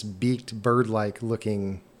by this beaked, bird-like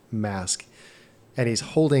looking mask. And he's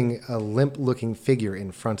holding a limp-looking figure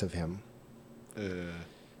in front of him.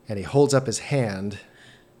 And he holds up his hand.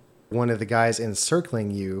 One of the guys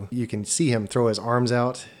encircling you, you can see him throw his arms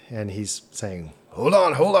out, and he's saying, "Hold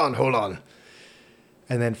on, hold on, hold on."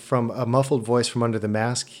 And then from a muffled voice from under the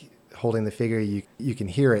mask, holding the figure, you can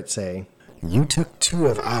hear it say, "You took 2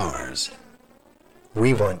 of ours.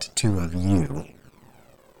 We want 2 of you.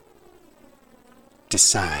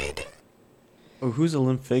 Decide." Oh, who's the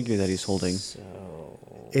limp figure that he's holding?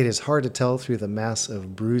 It is hard to tell through the mass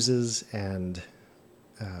of bruises and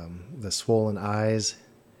the swollen eyes,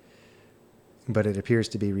 but it appears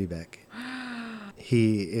to be Rebek.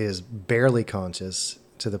 He is barely conscious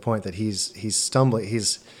to the point that he's stumbling.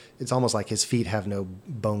 It's almost like his feet have no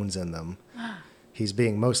bones in them. He's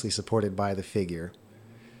being mostly supported by the figure.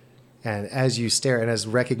 And as you stare, and as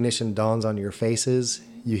recognition dawns on your faces,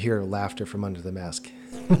 you hear laughter from under the mask.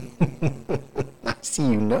 I see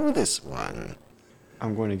you know this one.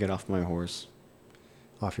 I'm going to get off my horse.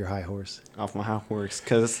 Off your high horse. Off my high horse,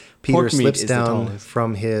 because Peter slips down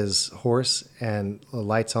from his horse and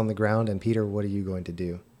lights on the ground. And Peter, what are you going to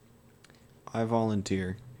do? I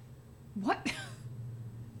volunteer. What?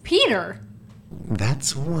 Peter?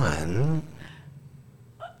 That's one.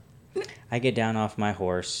 I get down off my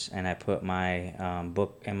horse and I put my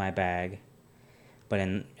book in my bag, but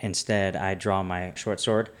instead I draw my short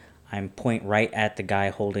sword. I point right at the guy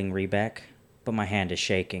holding Rebek, but my hand is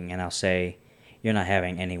shaking, and I'll say, "You're not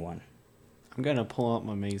having anyone." I'm going to pull out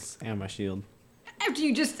my mace and my shield. After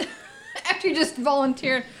you just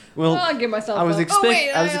volunteered. Well, I'll give myself. I was a- oh,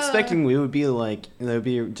 wait, expecting we would be like, they would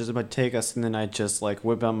be just about to take us, and then I'd just like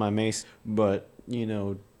whip out my mace. But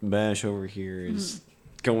Bash over here is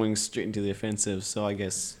going straight into the offensive, so I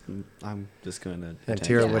guess I'm just gonna. And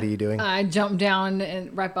Tira, Yeah. what are you doing? I jump down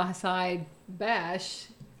and right beside Bash.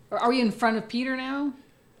 Are we in front of Peter now?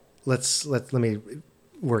 Let me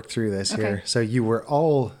work through this Okay. here. So you were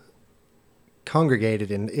all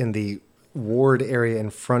congregated in the ward area in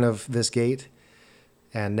front of this gate.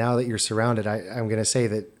 And now that you're surrounded, I'm going to say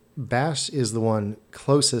that Bash is the one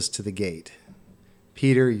closest to the gate.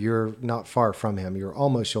 Peter, you're not far from him. You're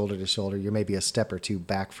almost shoulder to shoulder. You're maybe a step or two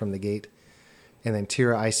back from the gate. And then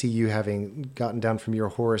Tira, I see you having gotten down from your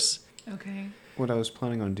horse. Okay. What I was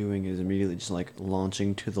planning on doing is immediately just like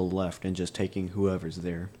launching to the left and just taking whoever's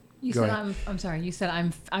there. You Go said ahead. I'm sorry. You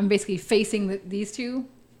said I'm basically facing these two.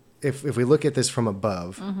 If we look at this from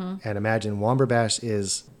above and imagine Womberbash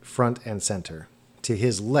is front and center. To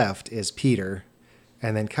his left is Peter,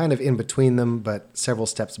 and then kind of in between them, but several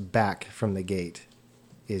steps back from the gate,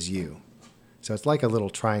 is you. So it's like a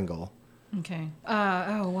little triangle. Okay.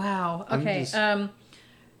 Oh wow. Okay. just-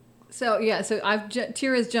 So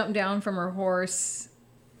Tira's jumped down from her horse.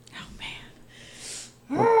 Oh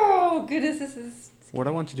man. Oh goodness, this is. What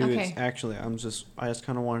I want to do is Okay. actually, I just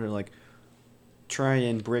kind of wanted to like try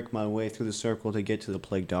and break my way through the circle to get to the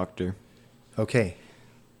plague doctor. Okay,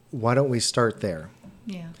 why don't we start there?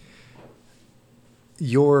 Yeah.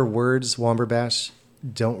 Your words, Womberbash,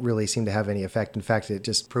 don't really seem to have any effect. In fact, it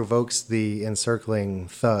just provokes the encircling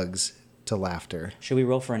thugs to laughter. Should we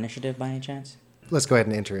roll for initiative by any chance? Let's go ahead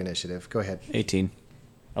and enter initiative. Go ahead. 18.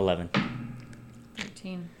 11.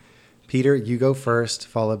 13. Peter, you go first,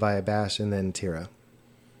 followed by Bash, and then Tira.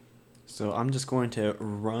 So I'm just going to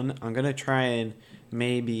run. I'm going to try and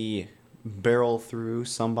maybe barrel through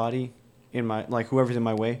somebody in my, like whoever's in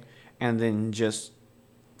my way, and then just,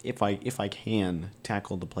 if I can,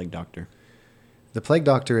 tackle the plague doctor. The plague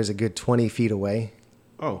doctor is a good 20 feet away.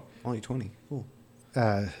 Oh, only 20. Cool.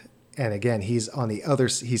 And again, he's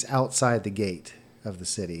he's outside the gate of the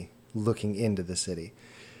city, looking into the city.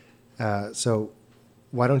 So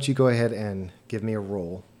why don't you go ahead and give me a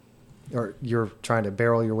roll? Or you're trying to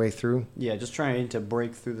barrel your way through? Yeah, just trying to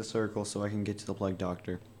break through the circle so I can get to the plague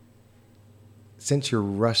doctor. Since you're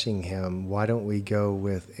rushing him, why don't we go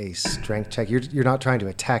with a strength check? You're not trying to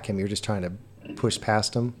attack him, you're just trying to push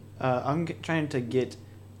past him. I'm trying to get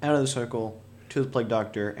out of the circle to the plague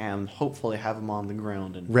doctor and hopefully have him on the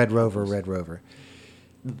ground. And Red Rover, Red Rover.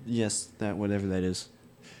 Yes, that whatever that is.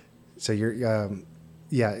 So you're,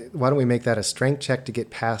 why don't we make that a strength check to get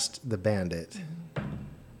past the bandit?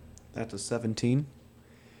 That's a 17.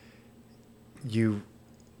 You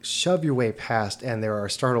shove your way past, and there are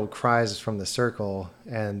startled cries from the circle,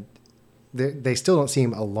 and they still don't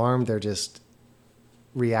seem alarmed. They're just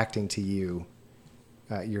reacting to you,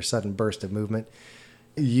 your sudden burst of movement.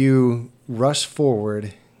 You rush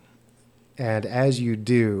forward, and as you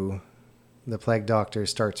do, the plague doctor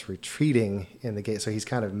starts retreating in the gate. So he's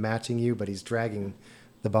kind of matching you, but he's dragging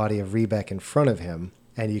the body of Rebek in front of him,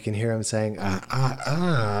 and you can hear him saying,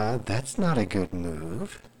 That's not a good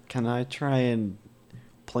move. Can I try and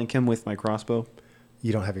plink him with my crossbow?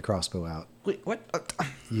 you don't have your crossbow out. Wait, what?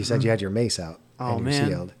 You said you had your mace out Oh, and your man.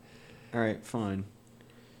 shield. All right, fine.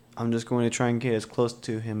 I'm just going to try and get as close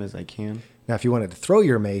to him as I can. Now, if you wanted to throw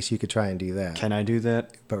your mace, you could try and do that. Can I do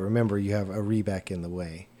that? But remember, you have a Rebek in the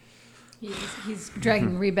way. He's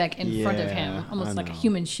dragging Rebek in front of Yeah, him, almost I like a know.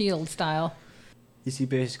 human shield style. Is he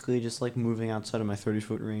basically just like moving outside of my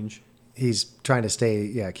 30-foot range? He's trying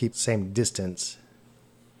to keep the same distance.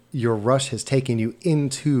 Your rush has taken you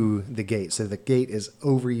into the gate, so the gate is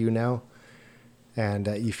over you now, and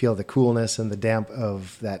you feel the coolness and the damp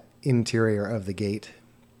of that interior of the gate,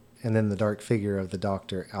 and then the dark figure of the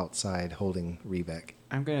doctor outside holding Rebek.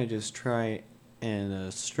 I'm going to just try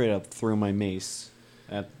and straight up throw my mace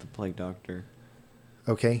at the plague doctor.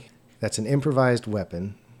 Okay, that's an improvised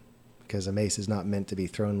weapon, because a mace is not meant to be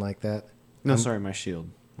thrown like that. No, sorry, my shield.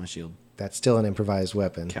 My shield. That's still an improvised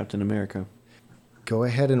weapon. Captain America. Go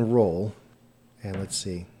ahead and roll, and let's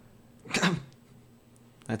see.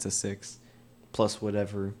 That's a 6. Plus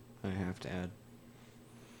whatever I have to add.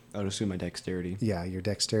 I would assume my dexterity. Yeah, your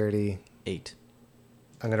dexterity. 8.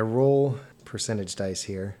 I'm going to roll percentage dice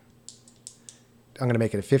here. I'm going to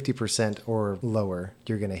make it a 50% or lower.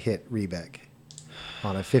 You're going to hit Rebek.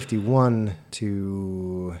 On a 51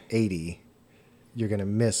 to 80, you're going to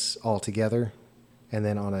miss altogether. And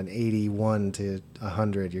then on an 81 to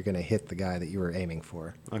 100, you're going to hit the guy that you were aiming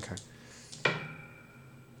for. Okay.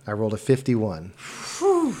 I rolled a 51.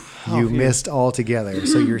 You missed altogether.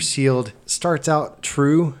 So your shield starts out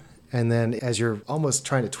true, and then as you're almost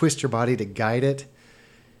trying to twist your body to guide it,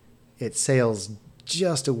 it sails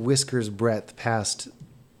just a whisker's breadth past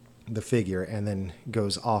the figure and then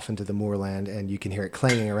goes off into the moorland, and you can hear it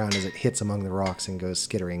clanging around as it hits among the rocks and goes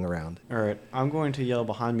skittering around. All right. I'm going to yell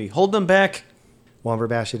behind me, hold them back!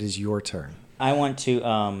 Womberbash, it is your turn. I want to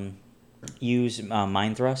use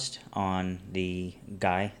Mind Thrust on the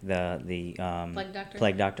guy, the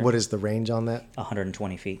Plague Doctor? What is the range on that?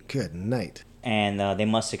 120 feet. Good night. And they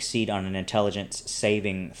must succeed on an intelligence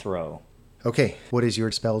saving throw. Okay, what is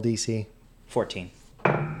your spell DC? 14.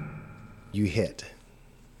 You hit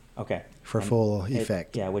Okay. for full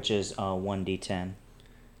effect. Yeah, which is 1d10.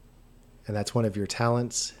 And that's one of your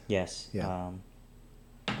talents. Yes. Yeah.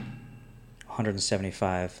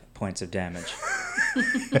 175 points of damage.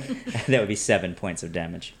 That would be 7 points of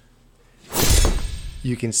damage.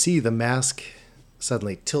 You can see the mask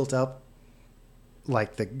suddenly tilt up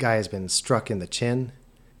like the guy has been struck in the chin.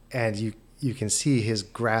 And you can see his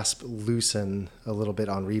grasp loosen a little bit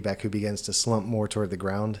on Rebek, who begins to slump more toward the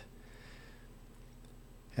ground.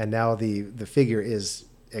 And now the figure is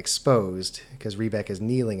exposed because Rebek is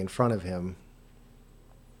kneeling in front of him.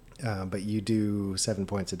 But you do 7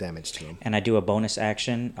 points of damage to him. And I do a bonus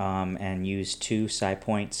action and use 2 psi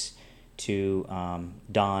points to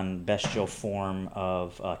don bestial form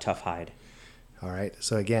of tough hide. All right.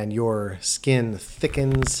 So again, your skin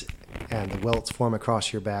thickens and the welts form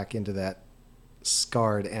across your back into that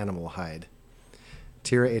scarred animal hide.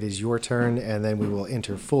 Tira, it is your turn, and then we will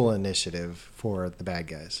enter full initiative for the bad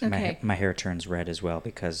guys. Okay. My hair turns red as well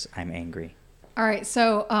because I'm angry. All right.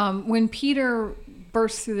 So when Peter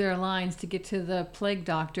bursts through their lines to get to the Plague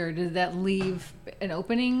Doctor, did that leave an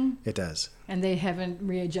opening? It does. And they haven't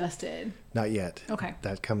readjusted? Not yet. Okay.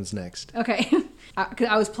 That comes next. Okay. 'Cause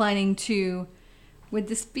I was planning to... Would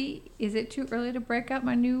this be... Is it too early to break out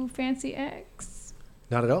my new fancy axe?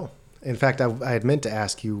 Not at all. In fact, I had meant to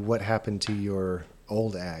ask you what happened to your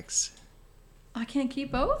old axe. I can't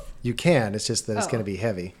keep both? You can. It's just that it's Oh. going to be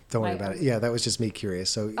heavy. Don't worry Like- about it. Yeah, that was just me curious.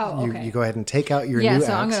 So Oh, okay. you go ahead and take out your Yeah, new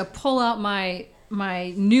so axe. I'm going to pull out my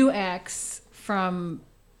new axe from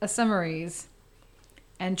a Summaries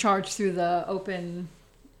and charge through the opening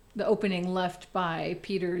left by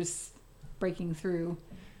Peter's breaking through.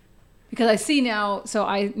 Because I see now, so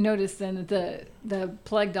I noticed then that the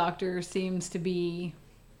Plague Doctor seems to be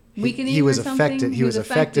weakening. He was or something. affected. He was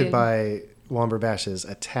affected by Womber Bash's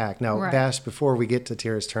attack. Now, Right. Bash, before we get to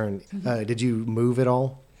Tira's turn, did you move at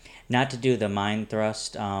all? Not to do the mind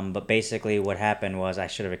thrust, but basically what happened was, I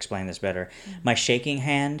should have explained this better. My shaking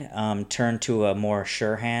hand turned to a more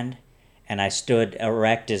sure hand, and I stood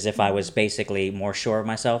erect as if I was basically more sure of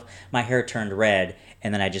myself. My hair turned red,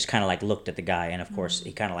 and then I just kind of like looked at the guy, and of course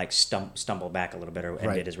he kind of like stumbled back a little bit and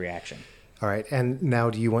Right. did his reaction. All right. And now,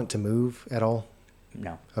 do you want to move at all?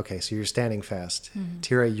 No. Okay, so you're standing fast.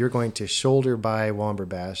 Tira, you're going to shoulder by Womber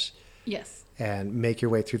Bash Yes. and make your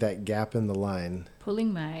way through that gap in the line.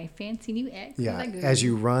 Pulling my fancy new axe. Yeah, I go. as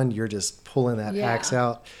you run, you're just pulling that Yeah. axe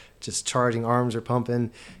out, just charging, arms are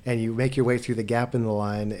pumping, and you make your way through the gap in the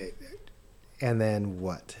line. And then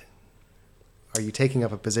what? Are you taking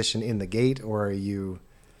up a position in the gate, or are you...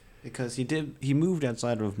 Because he moved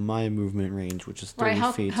outside of my movement range, which is 30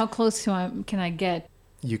 Right, feet. how close to him can I get?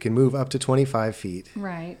 You can move up to 25 feet,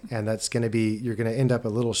 Right. and that's going to be... You're going to end up a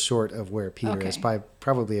little short of where Peter is, Okay. by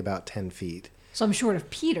probably about 10 feet. So I'm short of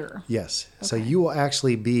Peter. Yes. So Okay. you will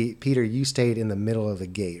actually be... Peter, you stayed in the middle of the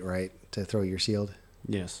gate, right, to throw your shield?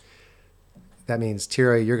 Yes. That means,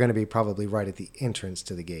 Tira, you're going to be probably right at the entrance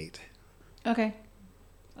to the gate. Okay.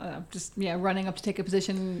 Just running up to take a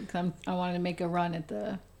position. 'Cause I wanted to make a run at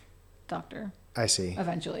the doctor I see.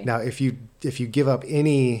 eventually. Now, if you give up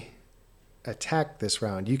any attack this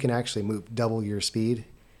round, you can actually move double your speed.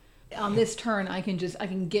 On this turn, I can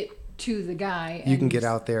get to the guy. You can and get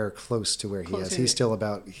out there close to where he is. Closer. He's still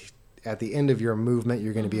about at the end of your movement.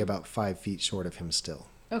 You're going to be about 5 feet short of him still.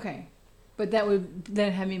 Okay, but that would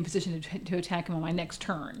then have me in position to attack him on my next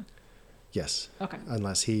turn. Yes. Okay.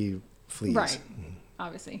 Unless he flees. Right.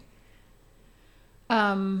 Obviously.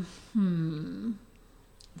 I'm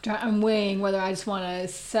weighing whether I just want to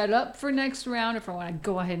set up for next round or if I want to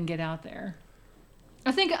go ahead and get out there.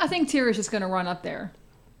 I think Tira's just going to run up there.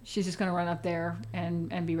 She's just going to run up there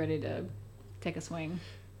and be ready to take a swing.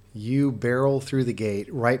 You barrel through the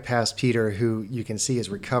gate right past Peter, who you can see is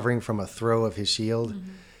recovering from a throw of his shield.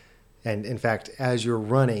 And in fact, as you're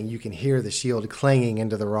running, you can hear the shield clanging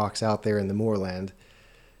into the rocks out there in the moorland.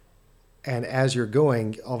 And as you're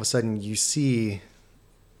going, all of a sudden you see,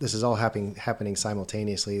 this is all happening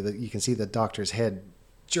simultaneously, that you can see the doctor's head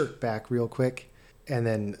jerk back real quick, and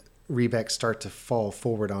then Rebek start to fall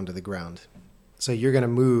forward onto the ground. So you're going to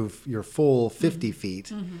move your full 50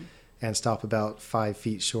 feet and stop about 5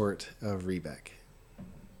 feet short of Rebek.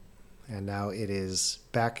 And now it is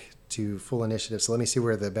back to full initiative. So let me see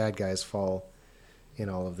where the bad guys fall in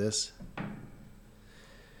all of this.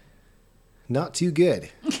 Not too good.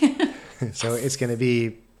 So it's going to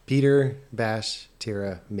be Peter, Bash,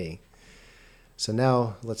 Tira, me. So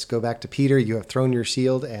now let's go back to Peter. You have thrown your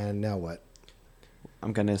shield, and now what?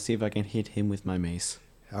 I'm going to see if I can hit him with my mace.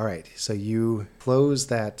 All right, so you close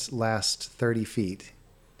that last 30 feet,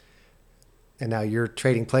 and now you're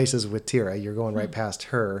trading places with Tira. You're going right past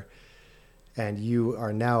her, and you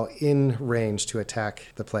are now in range to attack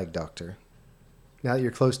the Plague Doctor. Now that you're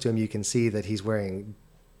close to him, you can see that he's wearing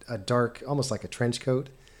a dark, almost like a trench coat,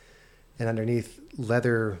 and underneath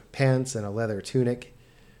leather pants and a leather tunic,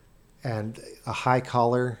 and a high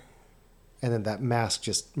collar, and then that mask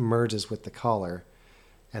just merges with the collar,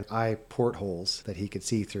 and eye portholes that he could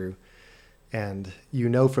see through. And you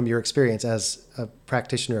know from your experience as a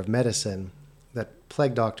practitioner of medicine that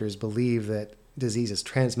plague doctors believe that disease is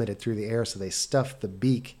transmitted through the air, so they stuff the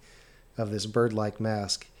beak of this bird-like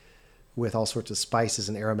mask with all sorts of spices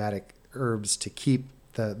and aromatic herbs to keep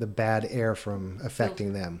the bad air from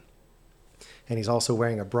affecting them. And he's also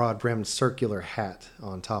wearing a broad-brimmed circular hat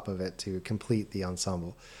on top of it to complete the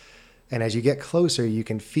ensemble. And as you get closer, you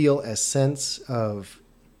can feel a sense of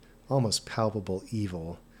almost palpable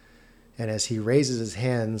evil. And as he raises his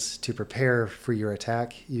hands to prepare for your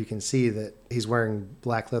attack, you can see that he's wearing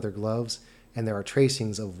black leather gloves, and there are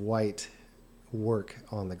tracings of white work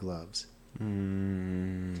on the gloves.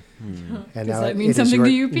 And Does now that mean something to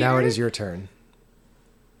you, Peter? Now it is your turn.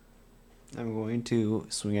 I'm going to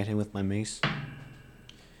swing at him with my mace.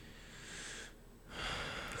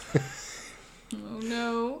 Oh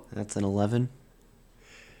no. That's an 11.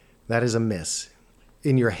 That is a miss.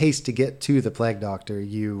 In your haste to get to the plague doctor,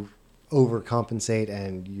 you overcompensate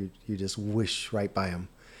and you just whoosh right by him.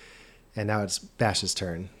 And now it's Bash's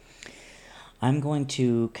turn. I'm going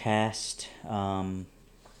to cast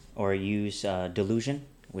or use Delusion,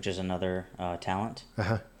 which is another talent.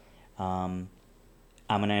 Uh-huh.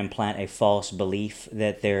 I'm going to implant a false belief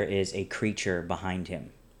that there is a creature behind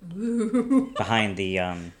him, behind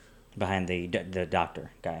the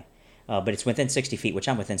doctor guy. But it's within 60 feet, which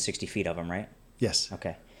I'm within 60 feet of him, right? Yes.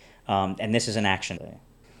 Okay. And this is an action.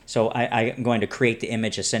 So I'm going to create the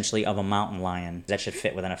image essentially of a mountain lion. That should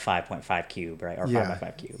fit within a 5.5 cube, right? Or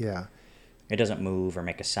 5x5 cube. Yeah. It doesn't move or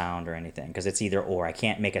make a sound or anything because it's either or. I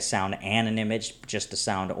can't make a sound and an image, just a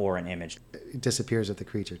sound or an image. It disappears if the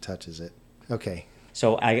creature touches it. Okay.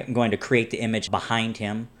 So I'm going to create the image behind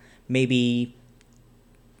him, maybe,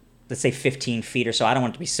 let's say 15 feet or so. I don't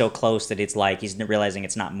want it to be so close that it's like he's realizing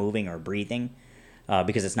it's not moving or breathing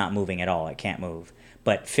because it's not moving at all. It can't move.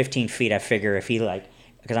 But 15 feet, I figure if he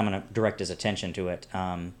because I'm going to direct his attention to it,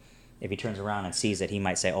 if he turns around and sees it, he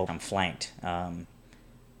might say, oh, I'm flanked.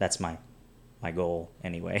 That's my goal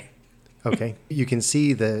anyway. Okay. You can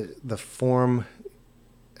see the form.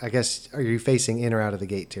 I guess, are you facing in or out of the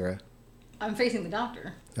gate, Tira? I'm facing the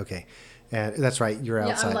doctor. Okay. And that's right. You're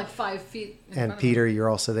outside. Yeah, I'm like 5 feet. And Peter, you're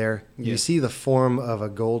also there. You see the form of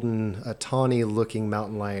a tawny looking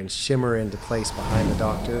mountain lion shimmer into place behind the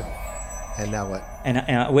doctor. And now what?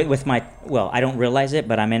 And with my, I don't realize it,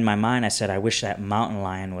 but I'm in my mind. I said, I wish that mountain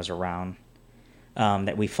lion was around.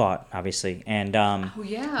 That we fought, obviously, and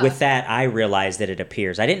with that, I realized that it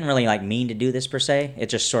appears. I didn't really mean to do this per se. It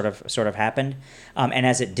just sort of happened, and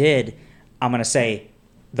as it did, I'm gonna say,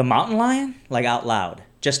 the mountain lion, out loud,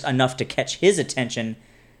 just enough to catch his attention,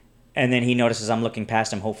 and then he notices I'm looking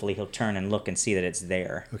past him. Hopefully, he'll turn and look and see that it's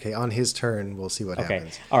there. Okay, on his turn, we'll see what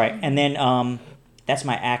happens. All right, and then that's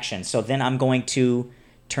my action. So then I'm going to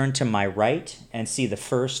turn to my right and see the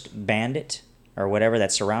first bandit or whatever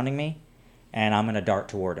that's surrounding me. And I'm going to dart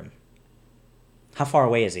toward him. How far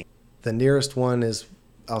away is he? The nearest one is,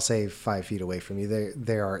 I'll say, 5 feet away from you.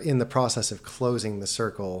 They are in the process of closing the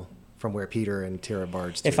circle from where Peter and Tira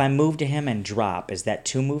barged. If I move to him and drop, is that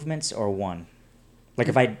 2 movements or 1?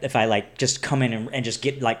 If I just come in and just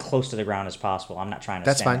get close to the ground as possible. I'm not trying to.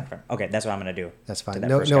 That's stand fine. Okay, that's what I'm going to do. That's fine.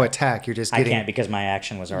 No attack. You're just getting. I can't because my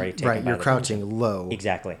action was already taken. Right. You're crouching low.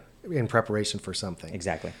 Exactly. In preparation for something.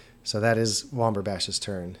 Exactly. So that is Womberbash's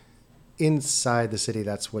turn. Inside the city,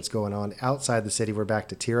 that's what's going on. Outside the city, we're back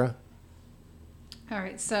to Tira. All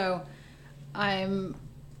right, so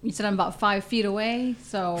you said I'm about 5 feet away,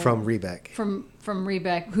 so from Rebec. From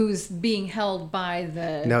Rebec, who's being held by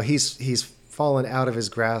the. No, he's fallen out of his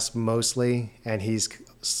grasp mostly, and he's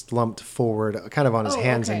slumped forward, kind of on his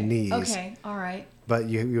hands and knees. Okay, all right. But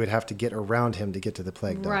you would have to get around him to get to the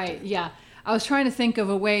plague doctor. Right. Yeah, I was trying to think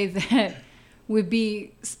of a way that would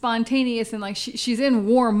be spontaneous and she's in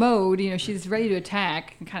war mode, she's ready to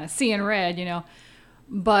attack and kind of seeing red,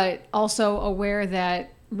 but also aware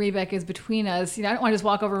that Rebec is between us. I don't want to just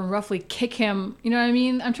walk over and roughly kick him. You know what I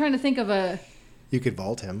mean? I'm trying to think of a. You could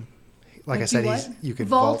vault him. Like I said, you could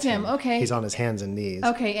vault him. Okay. He's on his hands and knees.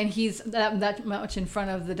 Okay, and he's that much in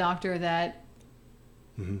front of the doctor that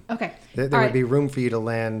Okay. There All would right. be room for you to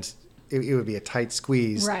land. It would be a tight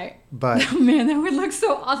squeeze. Right. But Oh, man, that would look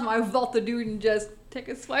so awesome. I vault the dude and just take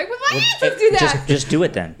a swipe with my axe. Let's do that. Just do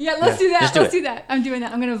it then. Yeah, let's do that. Just do Let's it. do that. I'm doing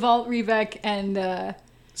that. I'm going to vault Revek and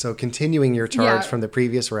so continuing your charge Yeah. from the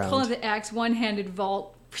previous pull out round. the axe, one-handed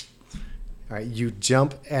vault. All right, you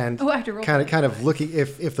jump and Oh, I have to roll kind for of looking.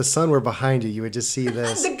 If the sun were behind you, you would just see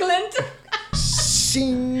this The glint.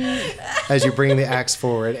 shing as you bring the axe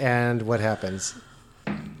forward. And what happens?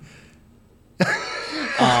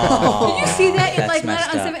 Oh, Did you see that? It that's like landed messed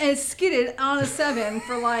on up. 7 and it skidded on a 7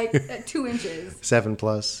 for like 2 inches. 7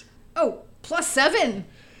 plus. Oh, +7.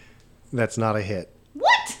 That's not a hit.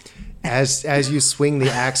 What? As you swing the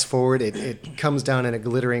axe forward, it comes down in a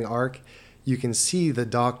glittering arc. You can see the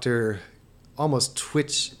doctor almost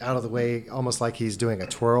twitch out of the way, almost like he's doing a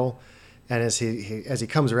twirl. And as he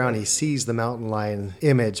comes around, he sees the mountain lion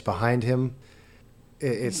image behind him.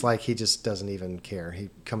 It's like he just doesn't even care. He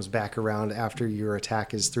comes back around after your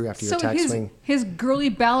attack is through, after your So attack swing. his girly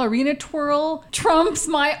ballerina twirl trumps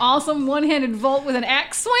my awesome one-handed vault with an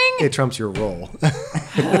axe swing? It trumps your roll.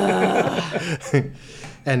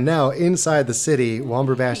 And now, inside the city,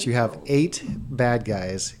 Womberbash, you have 8 bad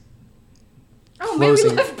guys Oh, man, we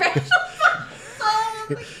closing- left Bash.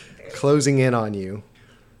 closing in on you.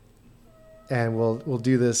 And we'll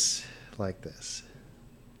do this like this.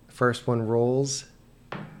 First one rolls.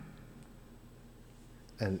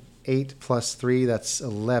 An 8 plus 3, that's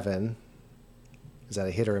 11. Is that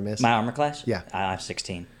a hit or a miss? My armor class? Yeah. I have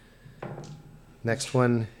 16. Next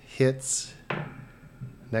one hits.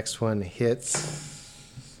 Next one hits.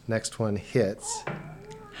 Next one hits.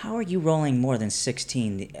 How are you rolling more than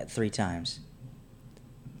 16 3 times?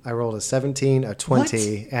 I rolled a 17, a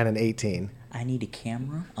 20, and an 18. I need a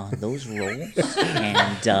camera on those rolls.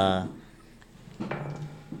 And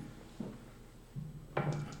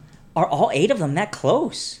are all 8 of them that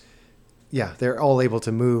close? Yeah, they're all able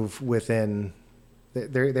to move within.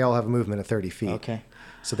 They all have a movement of 30 feet. Okay.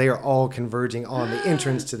 So they are all converging on the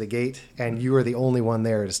entrance to the gate, and you are the only one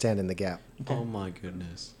there to stand in the gap. Oh my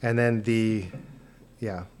goodness. And then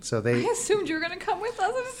so I they assumed you were going to come with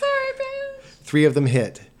us. I'm sorry, man. 3 of them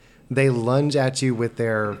hit. They lunge at you with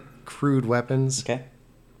their crude weapons, Okay.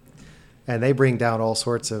 and they bring down all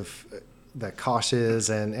sorts of the Koshes,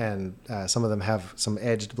 and some of them have some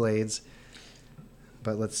edged blades.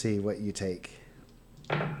 But let's see what you take.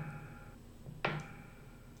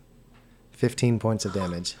 15 points of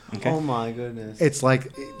damage. Okay. Oh my goodness. It's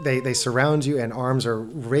like they surround you, and arms are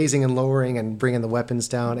raising and lowering and bringing the weapons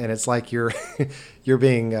down, and it's like you're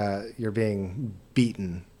being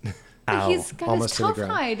beaten. But Ow. he's got Almost his to the tough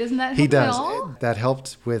ground. hide. Doesn't that help He at does. all? That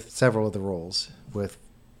helped with several of the rolls, with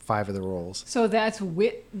 5 of the rolls. So that's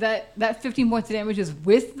with that 15 points of damage is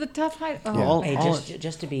with the tough hide. Oh, Yeah. All- Hey, all-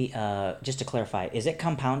 just to clarify, is it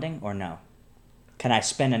compounding or no? Can I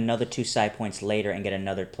spend another 2 side points later and get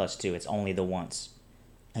another +2? It's only the once.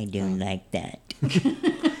 I don't like that.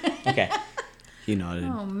 Okay. He nodded.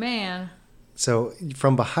 oh man. So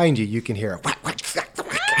from behind you, you can hear a whack, whack, whack,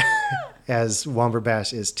 whack, as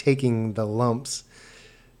Womberbash is taking the lumps.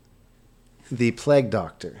 The plague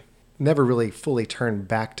doctor never really fully turned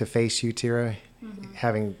back to face you, Tira,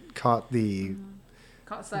 having caught the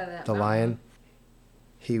Caught sight of that. the lion.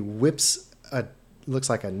 He whips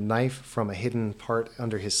looks like a knife from a hidden part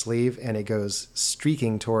under his sleeve, and it goes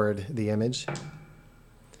streaking toward the image,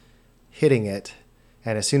 hitting it.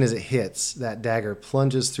 And as soon as it hits, that dagger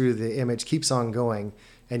plunges through the image, keeps on going,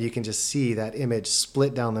 and you can just see that image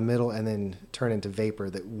split down the middle and then turn into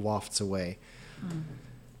vapor that wafts away.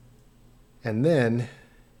 And then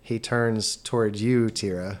he turns toward you,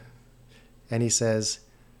 Tira, and he says,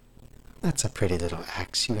 "That's a pretty little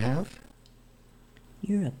axe you have."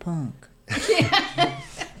 You're a punk.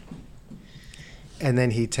 And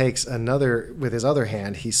then he takes another, with his other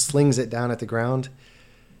hand, he slings it down at the ground,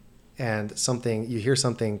 and you hear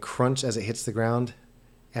something crunch as it hits the ground,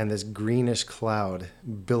 and this greenish cloud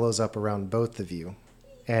billows up around both of you.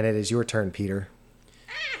 And it is your turn, Peter.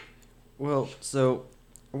 Well, so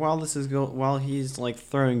while while he's like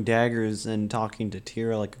throwing daggers and talking to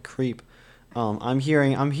Tira like a creep, I'm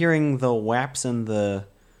hearing the whaps and the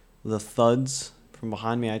thuds from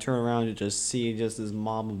behind me. I turn around to just see this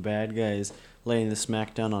mob of bad guys laying the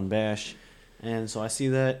smack down on Bash, and so I see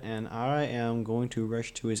that, and I am going to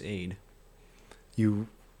rush to his aid. You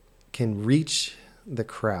can reach the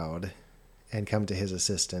crowd and come to his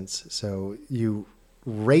assistance. So you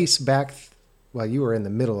race back. Well, you were in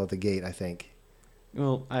the middle of the gate, I think.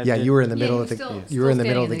 Well, You were in the Yeah, middle you of the. still- You were in the still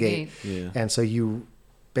middle of the standing gate. in the Yeah. And so you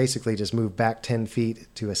basically just move back 10 feet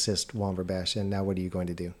to assist Womberbash. And now what are you going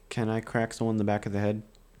to do? Can I crack someone in the back of the head?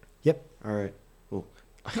 Yep. All right. Well,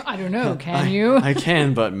 I don't know. Can you? I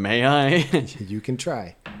can, but may I? You can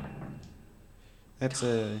try. That's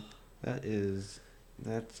a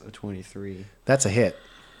 23, That's a hit.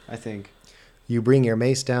 I think. You bring your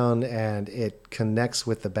mace down, and it connects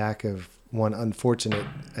with the back of one unfortunate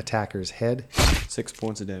attacker's head. 6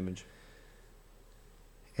 points of damage.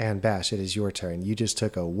 And Bash, it is your turn. You just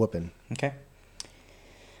took a whooping. Okay.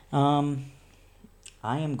 I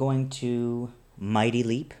am going to mighty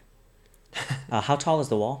leap. How tall is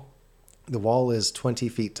the wall? The wall is 20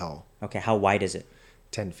 feet tall, Okay, how wide is it?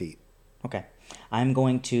 10 feet. Okay. I'm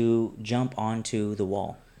going to jump onto the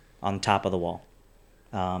wall, on top of the wall.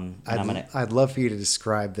 And I'm gonna. I'd love for you to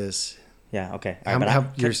describe this. Yeah. Okay. All right,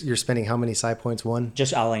 You're spending how many psi points? One?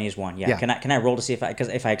 just all I need is one. Yeah. Yeah. Can I roll to see because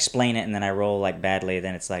if I explain it and then I roll like badly,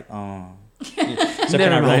 then it's like oh. So can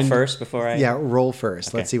Never I roll mind. first before I? Yeah, roll first.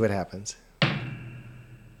 Okay. Let's see what happens.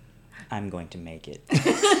 I'm going to make it.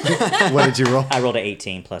 What did you roll? I rolled an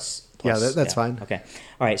 18 plus. Yeah, that's fine. Okay.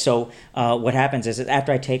 All right. So what happens is that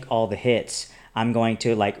after I take all the hits, I'm going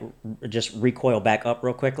to just recoil back up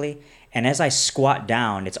real quickly, and as I squat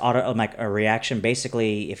down, it's like a reaction.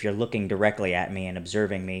 Basically, if you're looking directly at me and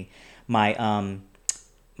observing me, my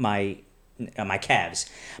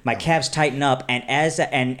calves tighten up, and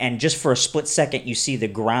and just for a split second, you see the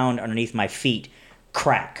ground underneath my feet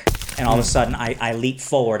crack, and all of a sudden I leap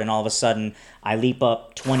forward, and all of a sudden I leap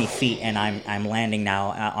up 20 feet, and I'm landing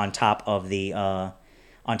now on top of the wall,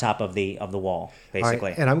 basically. All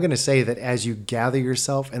right, and I'm going to say that as you gather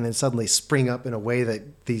yourself and then suddenly spring up in a way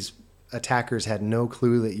that these attackers had no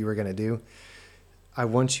clue that you were going to do, I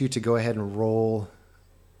want you to go ahead and roll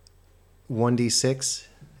 1d6,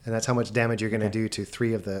 and that's how much damage you're going to do to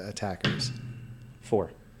 3 of the attackers.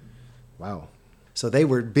 4. Wow. So they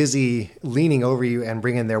were busy leaning over you and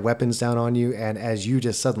bringing their weapons down on you, and as you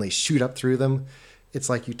just suddenly shoot up through them, it's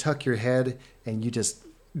like you tuck your head and you just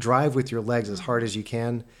drive with your legs as hard as you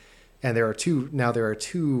can. And there are two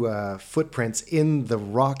footprints in the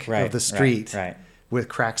rock of the street right. with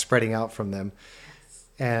cracks spreading out from them.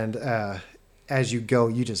 And as you go,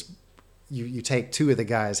 you take 2 of the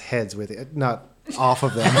guys' heads with it, not off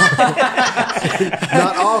of them,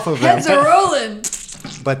 not off of them. Heads are rolling.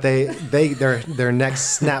 But their necks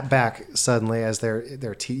snap back suddenly as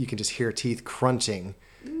their teeth. You can just hear teeth crunching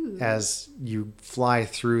as you fly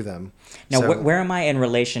through them. Now, So- where am I in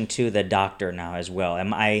relation to the doctor now as well?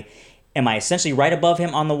 Am I essentially right above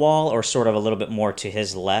him on the wall, or sort of a little bit more to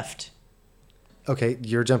his left? Okay,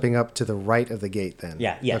 you're jumping up to the right of the gate then.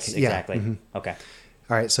 Yeah. Yes. Okay, yeah, Exactly. mhm. Okay.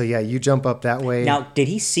 All right, so yeah, you jump up that way. Now, did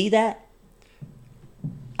he see that?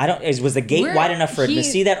 Was the gate We're- wide enough for him to he-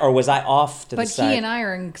 see that, or was I off to But the side? he and I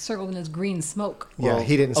are encircled in this green smoke. yeah, well,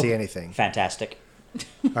 he didn't see okay. anything. Fantastic.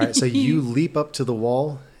 All right, so you leap up to the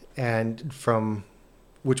wall, and from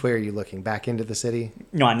which way are you looking? Back into the city?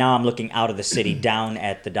 No, now I'm looking out of the city down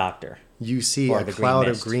at the doctor. You see Or a the green cloud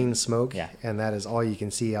of mist. green smoke, Yeah. and that is all you can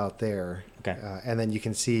see out there. Okay. And then you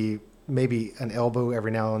can see maybe an elbow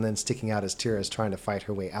every now and then sticking out as Tira is trying to fight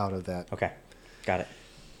her way out of that. Okay. Got it.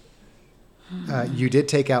 You did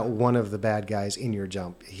take out one of the bad guys in your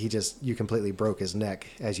jump. You completely broke his neck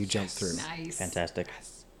as you jumped through. Nice. Fantastic.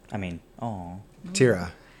 I mean, oh.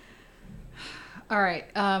 Tira, All right.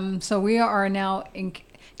 So we are now in.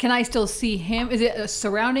 Can I still see him? Is it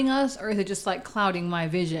surrounding us, or is it just like clouding my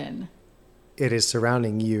vision? it is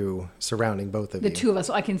surrounding both of The you. 2 of us.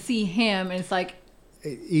 So I can see him, and it's like,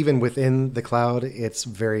 Even within the cloud, it's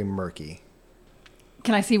very murky.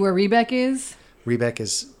 can I see where Rebek is? Rebek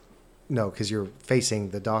is no, because you're facing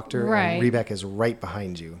the doctor, Right. and Rebek is right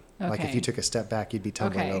behind you. Like if Okay. you took a step back, you'd be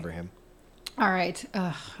tumbling Okay. over him. All right.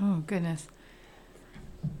 Oh goodness.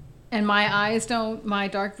 And my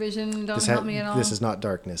dark vision don't help me at all. This is not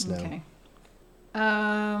darkness, no. Okay.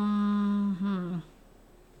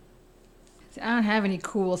 See, I don't have any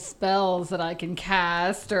cool spells that I can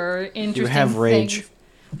cast or interesting have rage. things.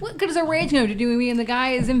 What good is a rage going to do with me? And the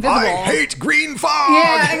guy is invisible. green fog!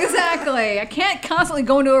 Yeah, exactly. I can't constantly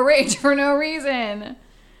go into a rage for no reason.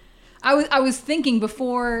 I was thinking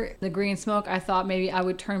before the green smoke, I thought maybe I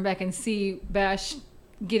would turn back and see Bash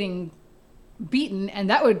getting beaten, and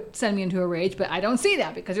that would send me into a rage, but I don't see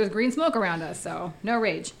that because there's green smoke around us, so no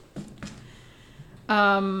rage.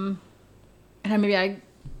 And then maybe I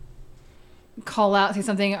call out, say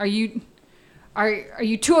something, are you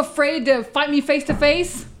too afraid to fight me face to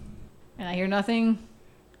face? And I hear nothing.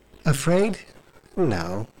 Afraid?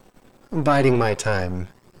 No. Biding my time.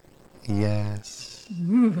 Yes.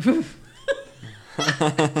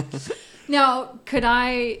 Now, could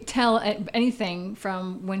I tell anything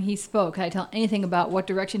from when he spoke? Could I tell anything about what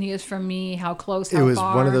direction he is from me? How close? How It was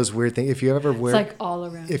far? one of those weird things. If you ever wear, It's like all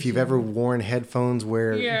around. if you've you. ever worn headphones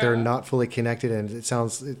where they're not fully connected and it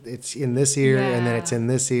sounds, it's in this ear and then it's in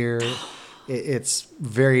this ear, it's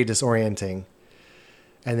very disorienting.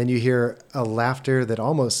 And then you hear a laughter that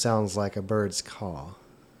almost sounds like a bird's call.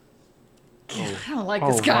 I don't like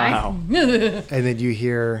this guy. Wow. And then you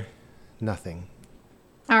hear nothing.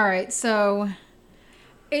 All right, so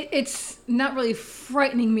it's not really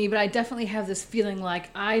frightening me, but I definitely have this feeling like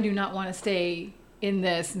I do not want to stay in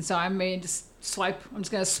this, and so I may just swipe. I'm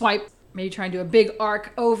just gonna swipe, maybe try and do a big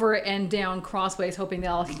arc over and down crossways, hoping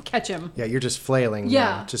they'll catch him. Yeah, you're just flailing.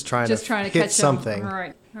 Yeah, now, just trying to hit catch something. him.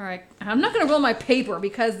 All right. I'm not gonna roll my paper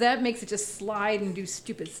because that makes it just slide and do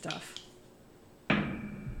stupid stuff.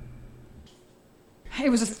 It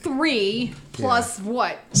was a 3 plus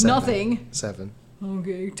what? 7. Nothing. 7.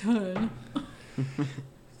 Okay, 10.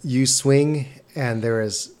 You swing, and there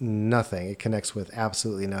is nothing. It connects with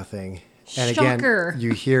absolutely nothing. And Shocker. again,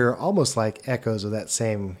 you hear almost like echoes of that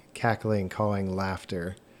same cackling, cawing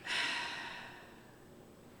laughter.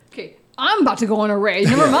 Okay, I'm about to go in a rage.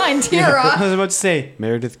 Never mind, Tira. I was about to say,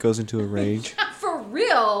 Meredith goes into a rage. For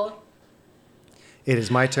real. It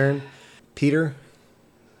is my turn. Peter,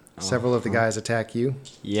 several of the guys attack you.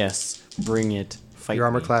 Yes, bring it. Fight Your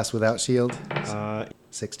armor me. class without shield,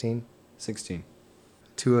 16. 16.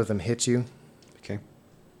 2 of them hit you Okay.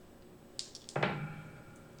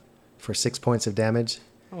 for 6 points of damage.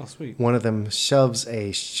 Oh, sweet. One of them shoves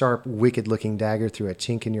a sharp, wicked-looking dagger through a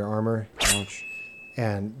chink in your armor, Ouch.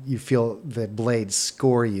 and you feel the blade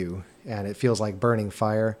score you, and it feels like burning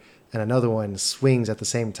fire. And another one swings at the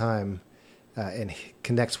same time and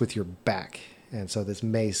connects with your back. And so this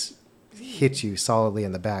mace hits you solidly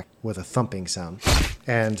in the back with a thumping sound.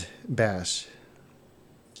 And Bash,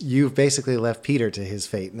 you've basically left Peter to his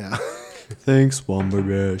fate now. Thanks,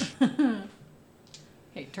 Womberbash.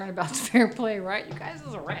 Hey, turnabout's fair play, right? You guys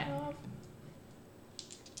is a rat.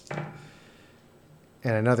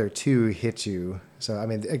 And another 2 hit you. So I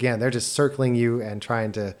mean, again, they're just circling you and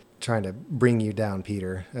trying to bring you down,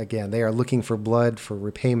 Peter. Again, they are looking for blood, for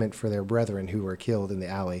repayment for their brethren who were killed in the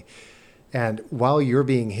alley. And while you're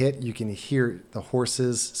being hit, you can hear the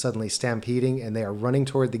horses suddenly stampeding, and they are running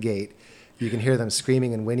toward the gate. You can hear them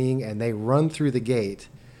screaming and whinnying, and they run through the gate.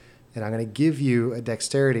 And I'm going to give you a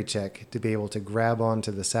dexterity check to be able to grab onto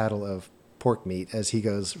the saddle of Pork Meat as he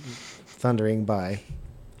goes thundering by.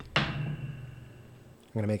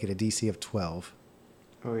 I'm going to make it a DC of 12.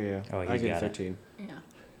 Oh, yeah. Oh, I he's get got it. 13. Yeah.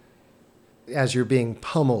 As you're being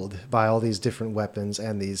pummeled by all these different weapons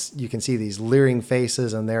and these, you can see these leering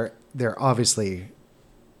faces, and they're obviously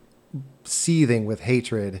seething with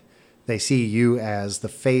hatred. They see you as the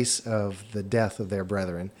face of the death of their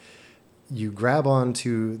brethren. You grab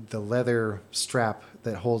onto the leather strap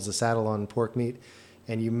that holds the saddle on Pork Meat,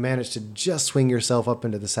 and you manage to just swing yourself up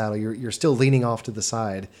into the saddle. You're still leaning off to the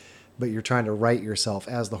side, but you're trying to right yourself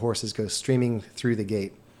as the horses go streaming through the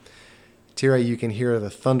gate. Tira, you can hear the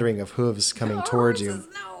thundering of hooves coming towards you.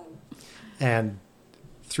 No. And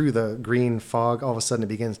through the green fog, all of a sudden it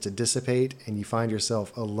begins to dissipate, and you find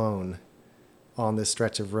yourself alone on this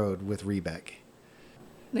stretch of road with Rebec.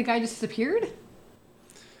 The guy just disappeared?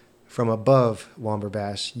 From above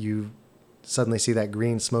Womberbash, you suddenly see that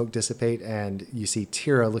green smoke dissipate, and you see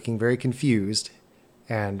Tira looking very confused,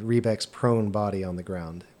 and Rebec's prone body on the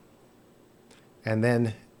ground. And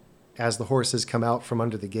then, as the horses come out from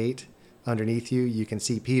under the gate, underneath you, you can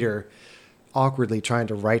see Peter awkwardly trying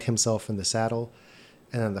to right himself in the saddle,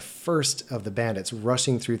 and then the first of the bandits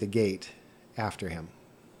rushing through the gate after him.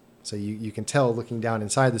 So you can tell, looking down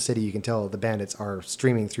inside the city, you can tell the bandits are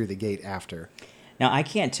streaming through the gate after. Now, I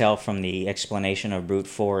can't tell from the explanation of brute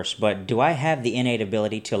force, but do I have the innate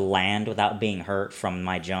ability to land without being hurt from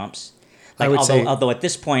my jumps? I would say- although at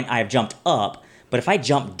this point I have jumped up, but if I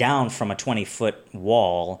jump down from a 20-foot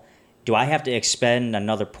wall, do I have to expend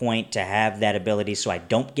another point to have that ability so I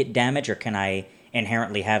don't get damage, or can I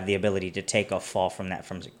inherently have the ability to take a fall from that?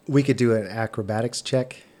 We could do an acrobatics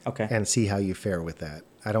check Okay. and see how you fare with that.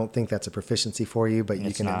 I don't think that's a proficiency for you, but you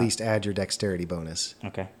It's can at not. least add your dexterity bonus.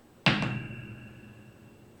 Okay.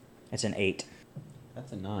 It's an 8.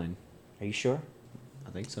 That's a 9. Are you sure?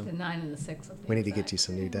 I think so. The 9 and the 6. We need to get you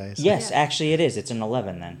some new dice. Yes, actually it is. It's an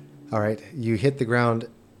 11 then. All right. You hit the ground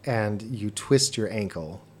and you twist your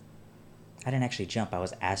ankle. I didn't actually jump. I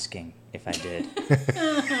was asking if I did.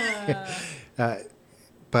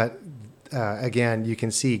 But again, you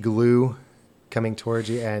can see glue coming towards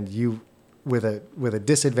you, and you, with a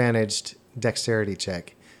disadvantaged dexterity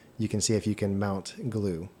check, you can see if you can mount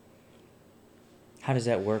glue. How does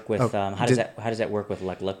that work with Oh, how does that work with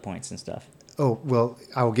like luck points and stuff? Oh, well,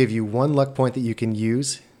 I will give you one luck point that you can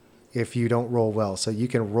use if you don't roll well. So you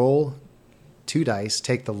can roll 2 dice,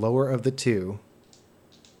 take the lower of the 2,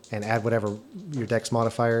 and add whatever your dex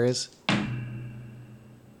modifier is.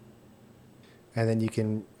 And then you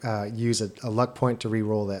can use a luck point to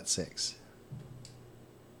re-roll that 6.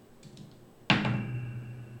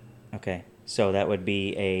 Okay, so that would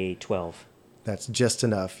be a 12. That's just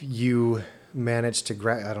enough. You manage to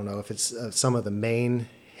grab, I don't know if it's some of the mane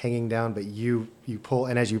hanging down, but you pull,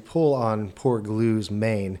 and as you pull on poor Glue's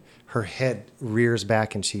mane, her head rears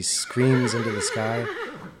back and she screams into the sky,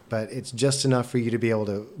 but it's just enough for you to be able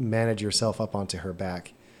to manage yourself up onto her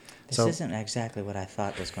back. This So- isn't exactly what I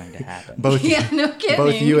thought was going to happen. Both, Yeah, no kidding.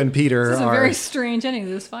 both you and Peter This is a are, very strange ending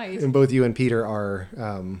to this fight. and both you and Peter are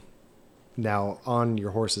now on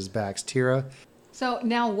your horses' backs. Tira, So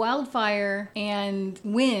now Wildfire and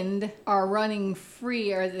Wind are running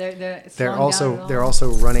free, or they're slowing down at all? they're also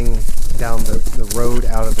running down the road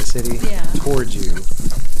out of the city Yeah. towards you,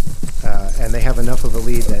 and they have enough of a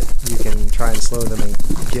lead that you can try and slow them and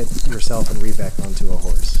get yourself and Rebek onto a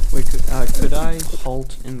horse. Wait, could I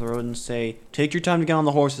halt in the road and say, take your time to get on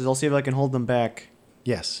the horses, I'll see if I can hold them back?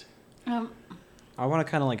 Yes. I want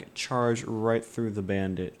to kind of like charge right through the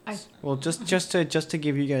bandit. I- Well, just to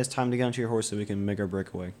give you guys time to get onto your horse so we can make our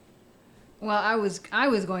breakaway. Well, I was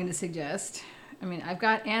going to suggest. I mean, I've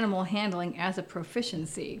got animal handling as a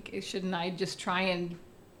proficiency. Shouldn't I just try and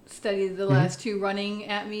study the last 2 running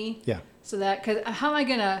at me? Yeah. So that, because how am I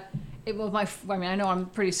gonna? I mean, I know I'm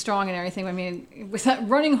pretty strong and everything. But I mean, with that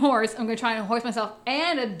running horse, I'm gonna try and hoist myself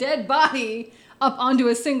and a dead body up onto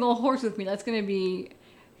a single horse with me. That's gonna be,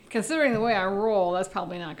 considering the way I roll, that's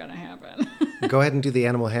probably not gonna happen. Go ahead and do the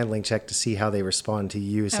animal handling check to see how they respond to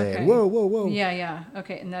you saying, Okay. whoa, whoa, whoa. Yeah.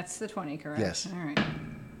 Okay, and that's the 20, correct? Yes. All right.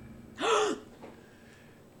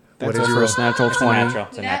 That's did our you first roll? natural It's 20. a natural.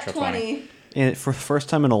 It's a natural 20. And for the first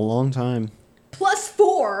time in a long time. Plus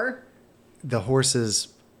 4. The horses,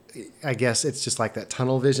 I guess it's just like that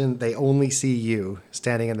tunnel vision. They only see you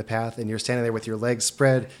standing in the path, and you're standing there with your legs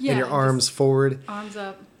spread Yeah, and your just- arms forward. Arms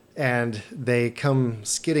up. And they come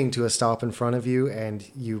skidding to a stop in front of you, and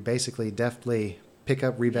you basically deftly pick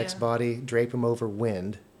up Rebek's Yeah. body, drape him over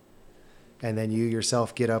Wind, and then you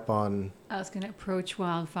yourself get up on. I was going to approach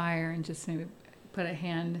Wildfire and just maybe put a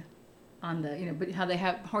hand on the, but how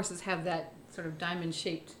horses have that sort of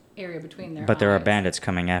diamond-shaped area between their But there are eyes. bandits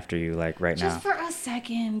coming after you, like right Just now. for a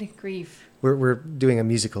second, grief. We're doing a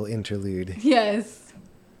musical interlude. Yes.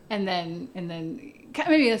 And then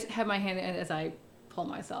maybe just have my hand as I pull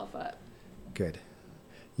myself up. Good.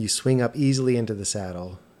 You swing up easily into the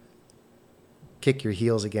saddle, kick your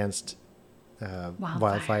heels against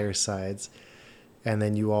Wildfire's sides, and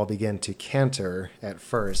then you all begin to canter at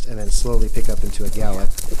first and then slowly pick up into a gallop.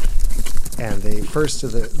 And the first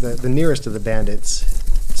of the nearest of the bandits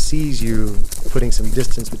sees you putting some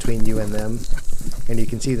distance between you and them, and you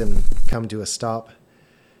can see them come to a stop,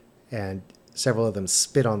 and several of them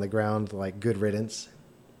spit on the ground like good riddance.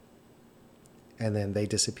 And then they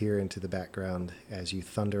disappear into the background as you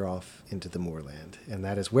thunder off into the moorland. And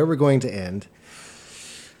that is where we're going to end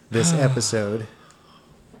this episode.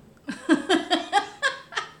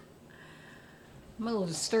 I'm a little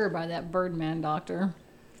disturbed by that Birdman doctor.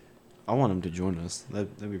 I want him to join us.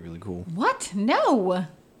 That'd be really cool. What? No.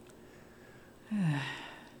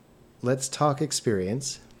 Let's talk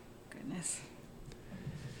experience. Goodness.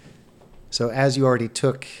 So as you already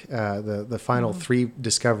took the final 3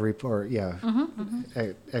 discovery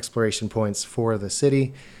exploration points for the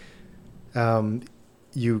city,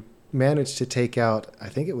 you managed to take out, I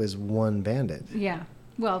think it was 1 bandit. Yeah.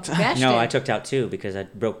 Well, Bash No, did. I took out 2 because I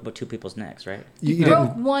broke 2 people's necks, right? You broke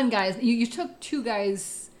didn't. one guy's. You took 2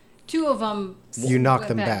 guys. 2 of them. You knocked went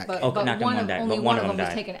them back. But, Oh, but knocked them one one of, back, only but one one of of them them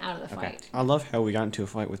was died. taken out of the Okay. fight. I love how we got into a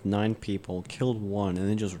fight with 9 people, killed 1, and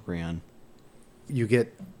then just ran. You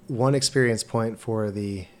get 1 experience point for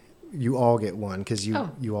the. You all get 1 because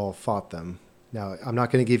Oh. you all fought them. Now, I'm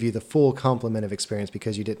not going to give you the full complement of experience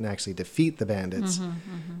because you didn't actually defeat the bandits,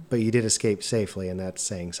 but you did escape safely, and that's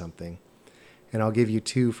saying something. And I'll give you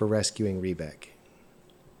 2 for rescuing Rebek,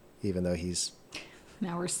 even though he's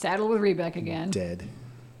Now we're saddled with Rebek again. dead.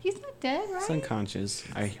 He's not dead, It's right? unconscious,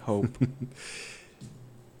 I hope.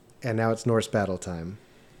 And now it's Norse battle time.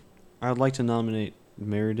 I would like to nominate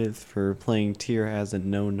Meredith for playing Tyr as a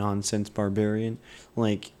no-nonsense barbarian.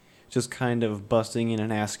 Like, just kind of busting in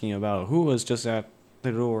and asking about who was just at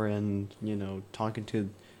the door and, talking to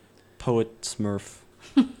Poet Smurf.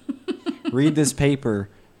 Read this paper.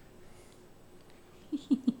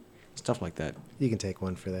 Stuff like that. You can take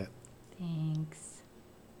 1 for that. Thanks.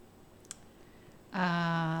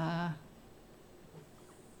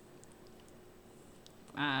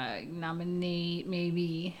 Nominate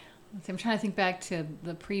maybe. Let's see, I'm trying to think back to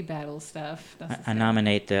the pre-battle stuff. I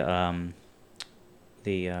nominate the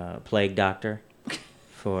plague doctor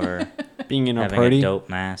for Being in our having party. a dope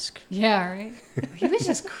mask. Yeah, right. He was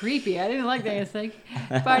just creepy. I didn't like that. It's like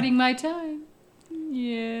biding my time.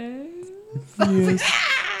 Yes. I was like,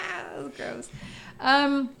 ah, that was gross.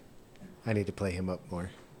 I need to play him up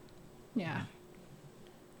more. Yeah.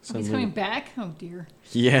 So He's maybe- coming back. Oh dear.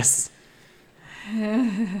 Yes.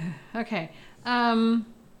 Okay.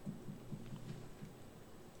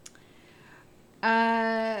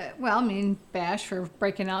 Well, I mean, Bash for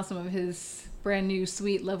breaking out some of his brand new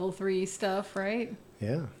sweet level 3 stuff, right?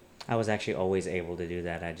 Yeah. I was actually always able to do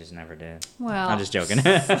that. I just never did. Well, I'm just joking.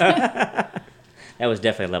 That was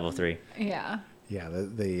definitely level 3. yeah. Yeah,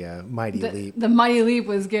 the Mighty Leap. The Mighty Leap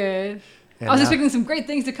was good. And I was now- expecting some great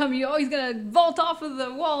things to come. Oh, he's gonna vault off of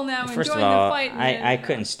the wall now and First join of all, the fight. and I then-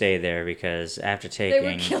 couldn't stay there because after They were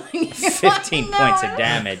taking killing you. 15 No, points of I'm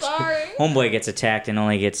damage, sorry. Homeboy gets attacked and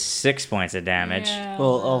only gets 6 points of damage. Yeah.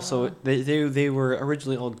 Well, also they were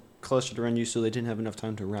originally all clustered around you, so they didn't have enough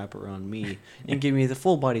time to wrap around me and give me the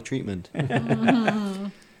full body treatment.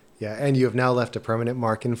 Yeah, and you have now left a permanent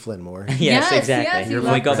mark in Flinmore. Yes, Yes, exactly. yes, you we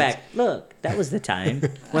left go it. back. Look, that was the time.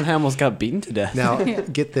 When I almost got beaten to death. Now,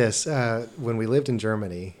 get this. When we lived in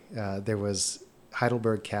Germany, there was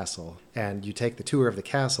Heidelberg Castle, and you take the tour of the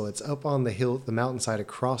castle. It's up on the hill, the mountainside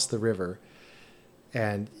across the river,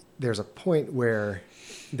 and there's a point where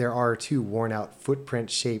there are 2 worn-out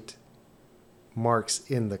footprint-shaped marks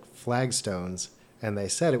in the flagstones, and they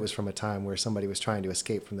said it was from a time where somebody was trying to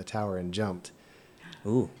escape from the tower and jumped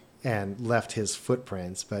Ooh. and left his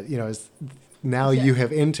footprints. But, now you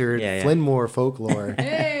have entered Yeah, yeah. Flinmore folklore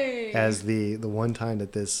Hey. as the one time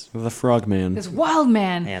that this... The frogman. This wild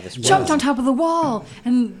man Yeah, this jumped wild- on top of the wall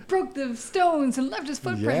and broke the stones and left his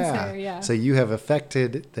footprints there. Yeah. So you have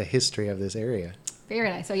affected the history of this area. Very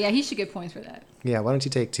nice. So yeah, he should get points for that. Yeah, why don't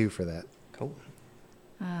you take 2 for that? Cool.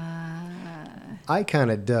 I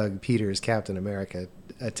kind of dug Peter's Captain America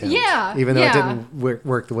attempt. Yeah, Even though yeah. it didn't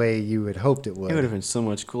work the way you had hoped it would. It would have been so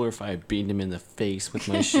much cooler if I had beaten him in the face with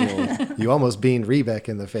my shield. You almost beamed Rebek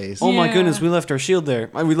in the face. Oh my Yeah. goodness, we left our shield there.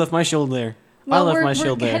 We left my shield there. I left we're, my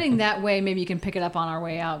shield we're there. heading that way. Maybe you can pick it up on our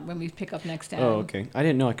way out when we pick up next time. Oh, okay. I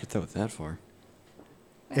didn't know I could throw it that far.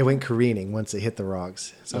 It went careening once it hit the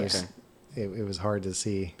rocks. So Okay. it was hard to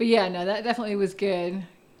see. But yeah, no, that definitely was good.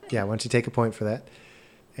 Yeah, why don't you take a point for that?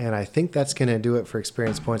 And I think that's going to do it for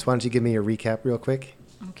experience points. Why don't you give me your recap real quick?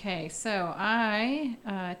 Okay, so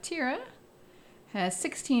Tira has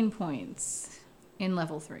 16 points in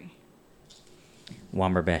level 3.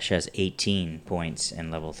 Womberbash has 18 points in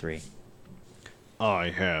level 3. I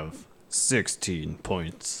have 16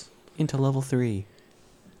 points. Into level 3.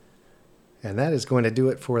 And that is going to do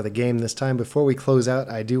it for the game this time. Before we close out,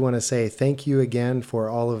 I do want to say thank you again for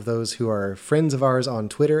all of those who are friends of ours on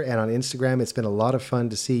Twitter and on Instagram. It's been a lot of fun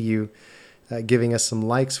to see you giving us some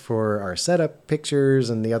likes for our setup pictures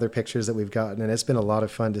and the other pictures that we've gotten. And it's been a lot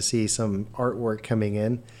of fun to see some artwork coming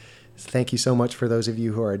in. Thank you so much for those of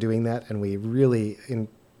you who are doing that. And we really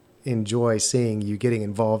enjoy seeing you getting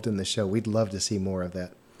involved in the show. We'd love to see more of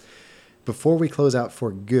that. Before we close out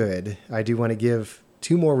for good, I do want to give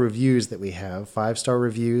 2 more reviews that we have, 5-star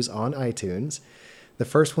reviews on iTunes. The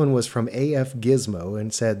first one was from AF Gizmo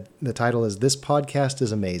and said, the title is "This Podcast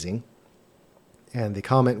is Amazing." And the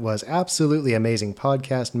comment was, "Absolutely amazing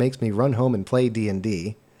podcast, makes me run home and play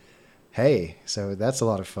D&D." Hey, so that's a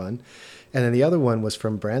lot of fun. And then the other one was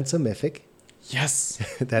from Bransamific. Yes.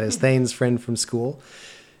 That is Thane's friend from school.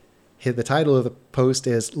 The title of the post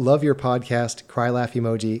is "Love Your Podcast, Cry Laugh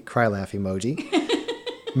Emoji, Cry Laugh Emoji."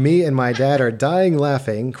 Me and my dad are dying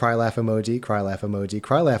laughing, cry laugh emoji, cry laugh emoji,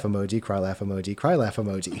 cry laugh emoji, cry laugh emoji, cry laugh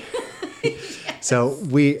emoji. So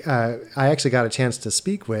I actually got a chance to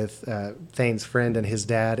speak with Thane's friend and his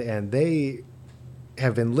dad, and they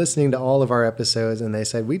have been listening to all of our episodes, and they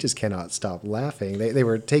said, we just cannot stop laughing. They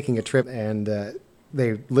were taking a trip, and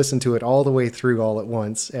they listened to it all the way through all at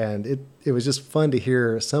once, and it was just fun to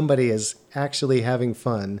hear somebody is actually having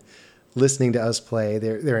fun listening to us play.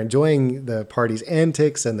 They're enjoying the party's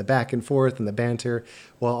antics and the back and forth and the banter,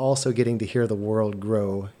 while also getting to hear the world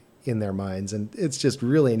grow in their minds. And it's just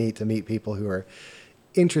really neat to meet people who are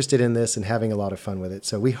interested in this and having a lot of fun with it.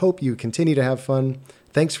 So we hope you continue to have fun.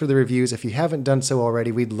 Thanks for the reviews. If you haven't done so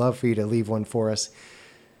already, we'd love for you to leave one for us,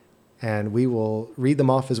 and we will read them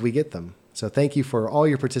off as we get them. So thank you for all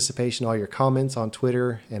your participation, all your comments on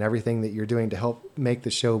Twitter, and everything that you're doing to help make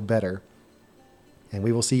the show better. And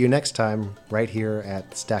we will see you next time right here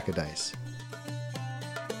at Stack of Dice.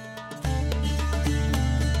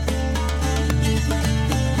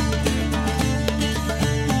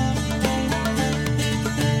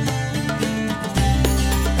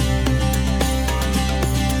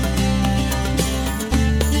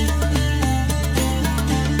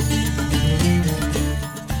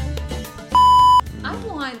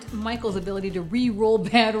 ability to re-roll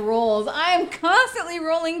bad rolls. I am constantly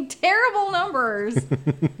rolling terrible numbers.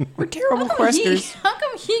 We're terrible How come questers. how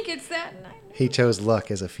come he gets that? And He chose luck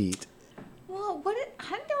as a feat. well,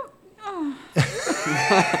 I don't. Oh.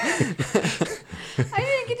 I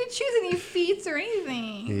didn't get to choose any feats or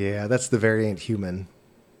anything. Yeah, that's the variant human.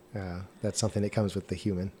 That's something that comes with the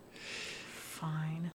human. Fine.